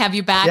 to just have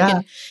you back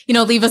and,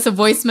 leave us a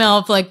voicemail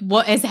of like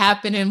what has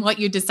happened and what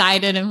you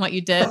decided and what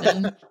you did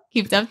and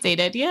keep it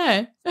updated.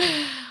 Yeah.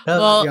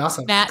 Well,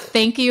 awesome. Matt,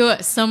 thank you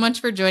so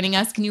much for joining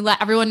us. Can you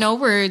let everyone know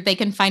where they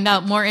can find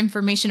out more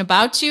information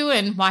about you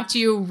and watch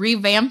you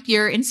revamp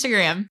your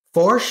Instagram?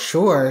 For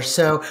sure.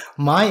 So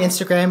my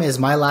Instagram is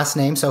my last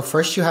name. So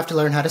first you have to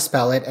learn how to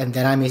spell it, and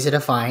then I'm easy to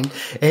find.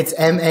 It's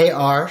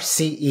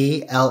Marcelissen.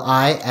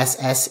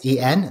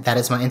 That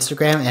is my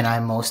Instagram, and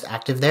I'm most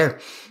active there.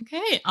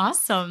 Okay,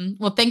 awesome.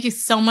 Well, thank you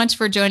so much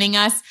for joining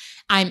us.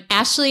 I'm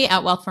Ashley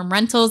at Wealth from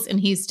Rentals, and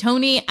he's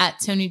Tony at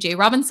Tony J.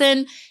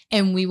 Robinson.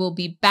 And we will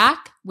be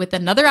back with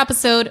another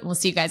episode. We'll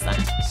see you guys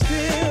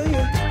then.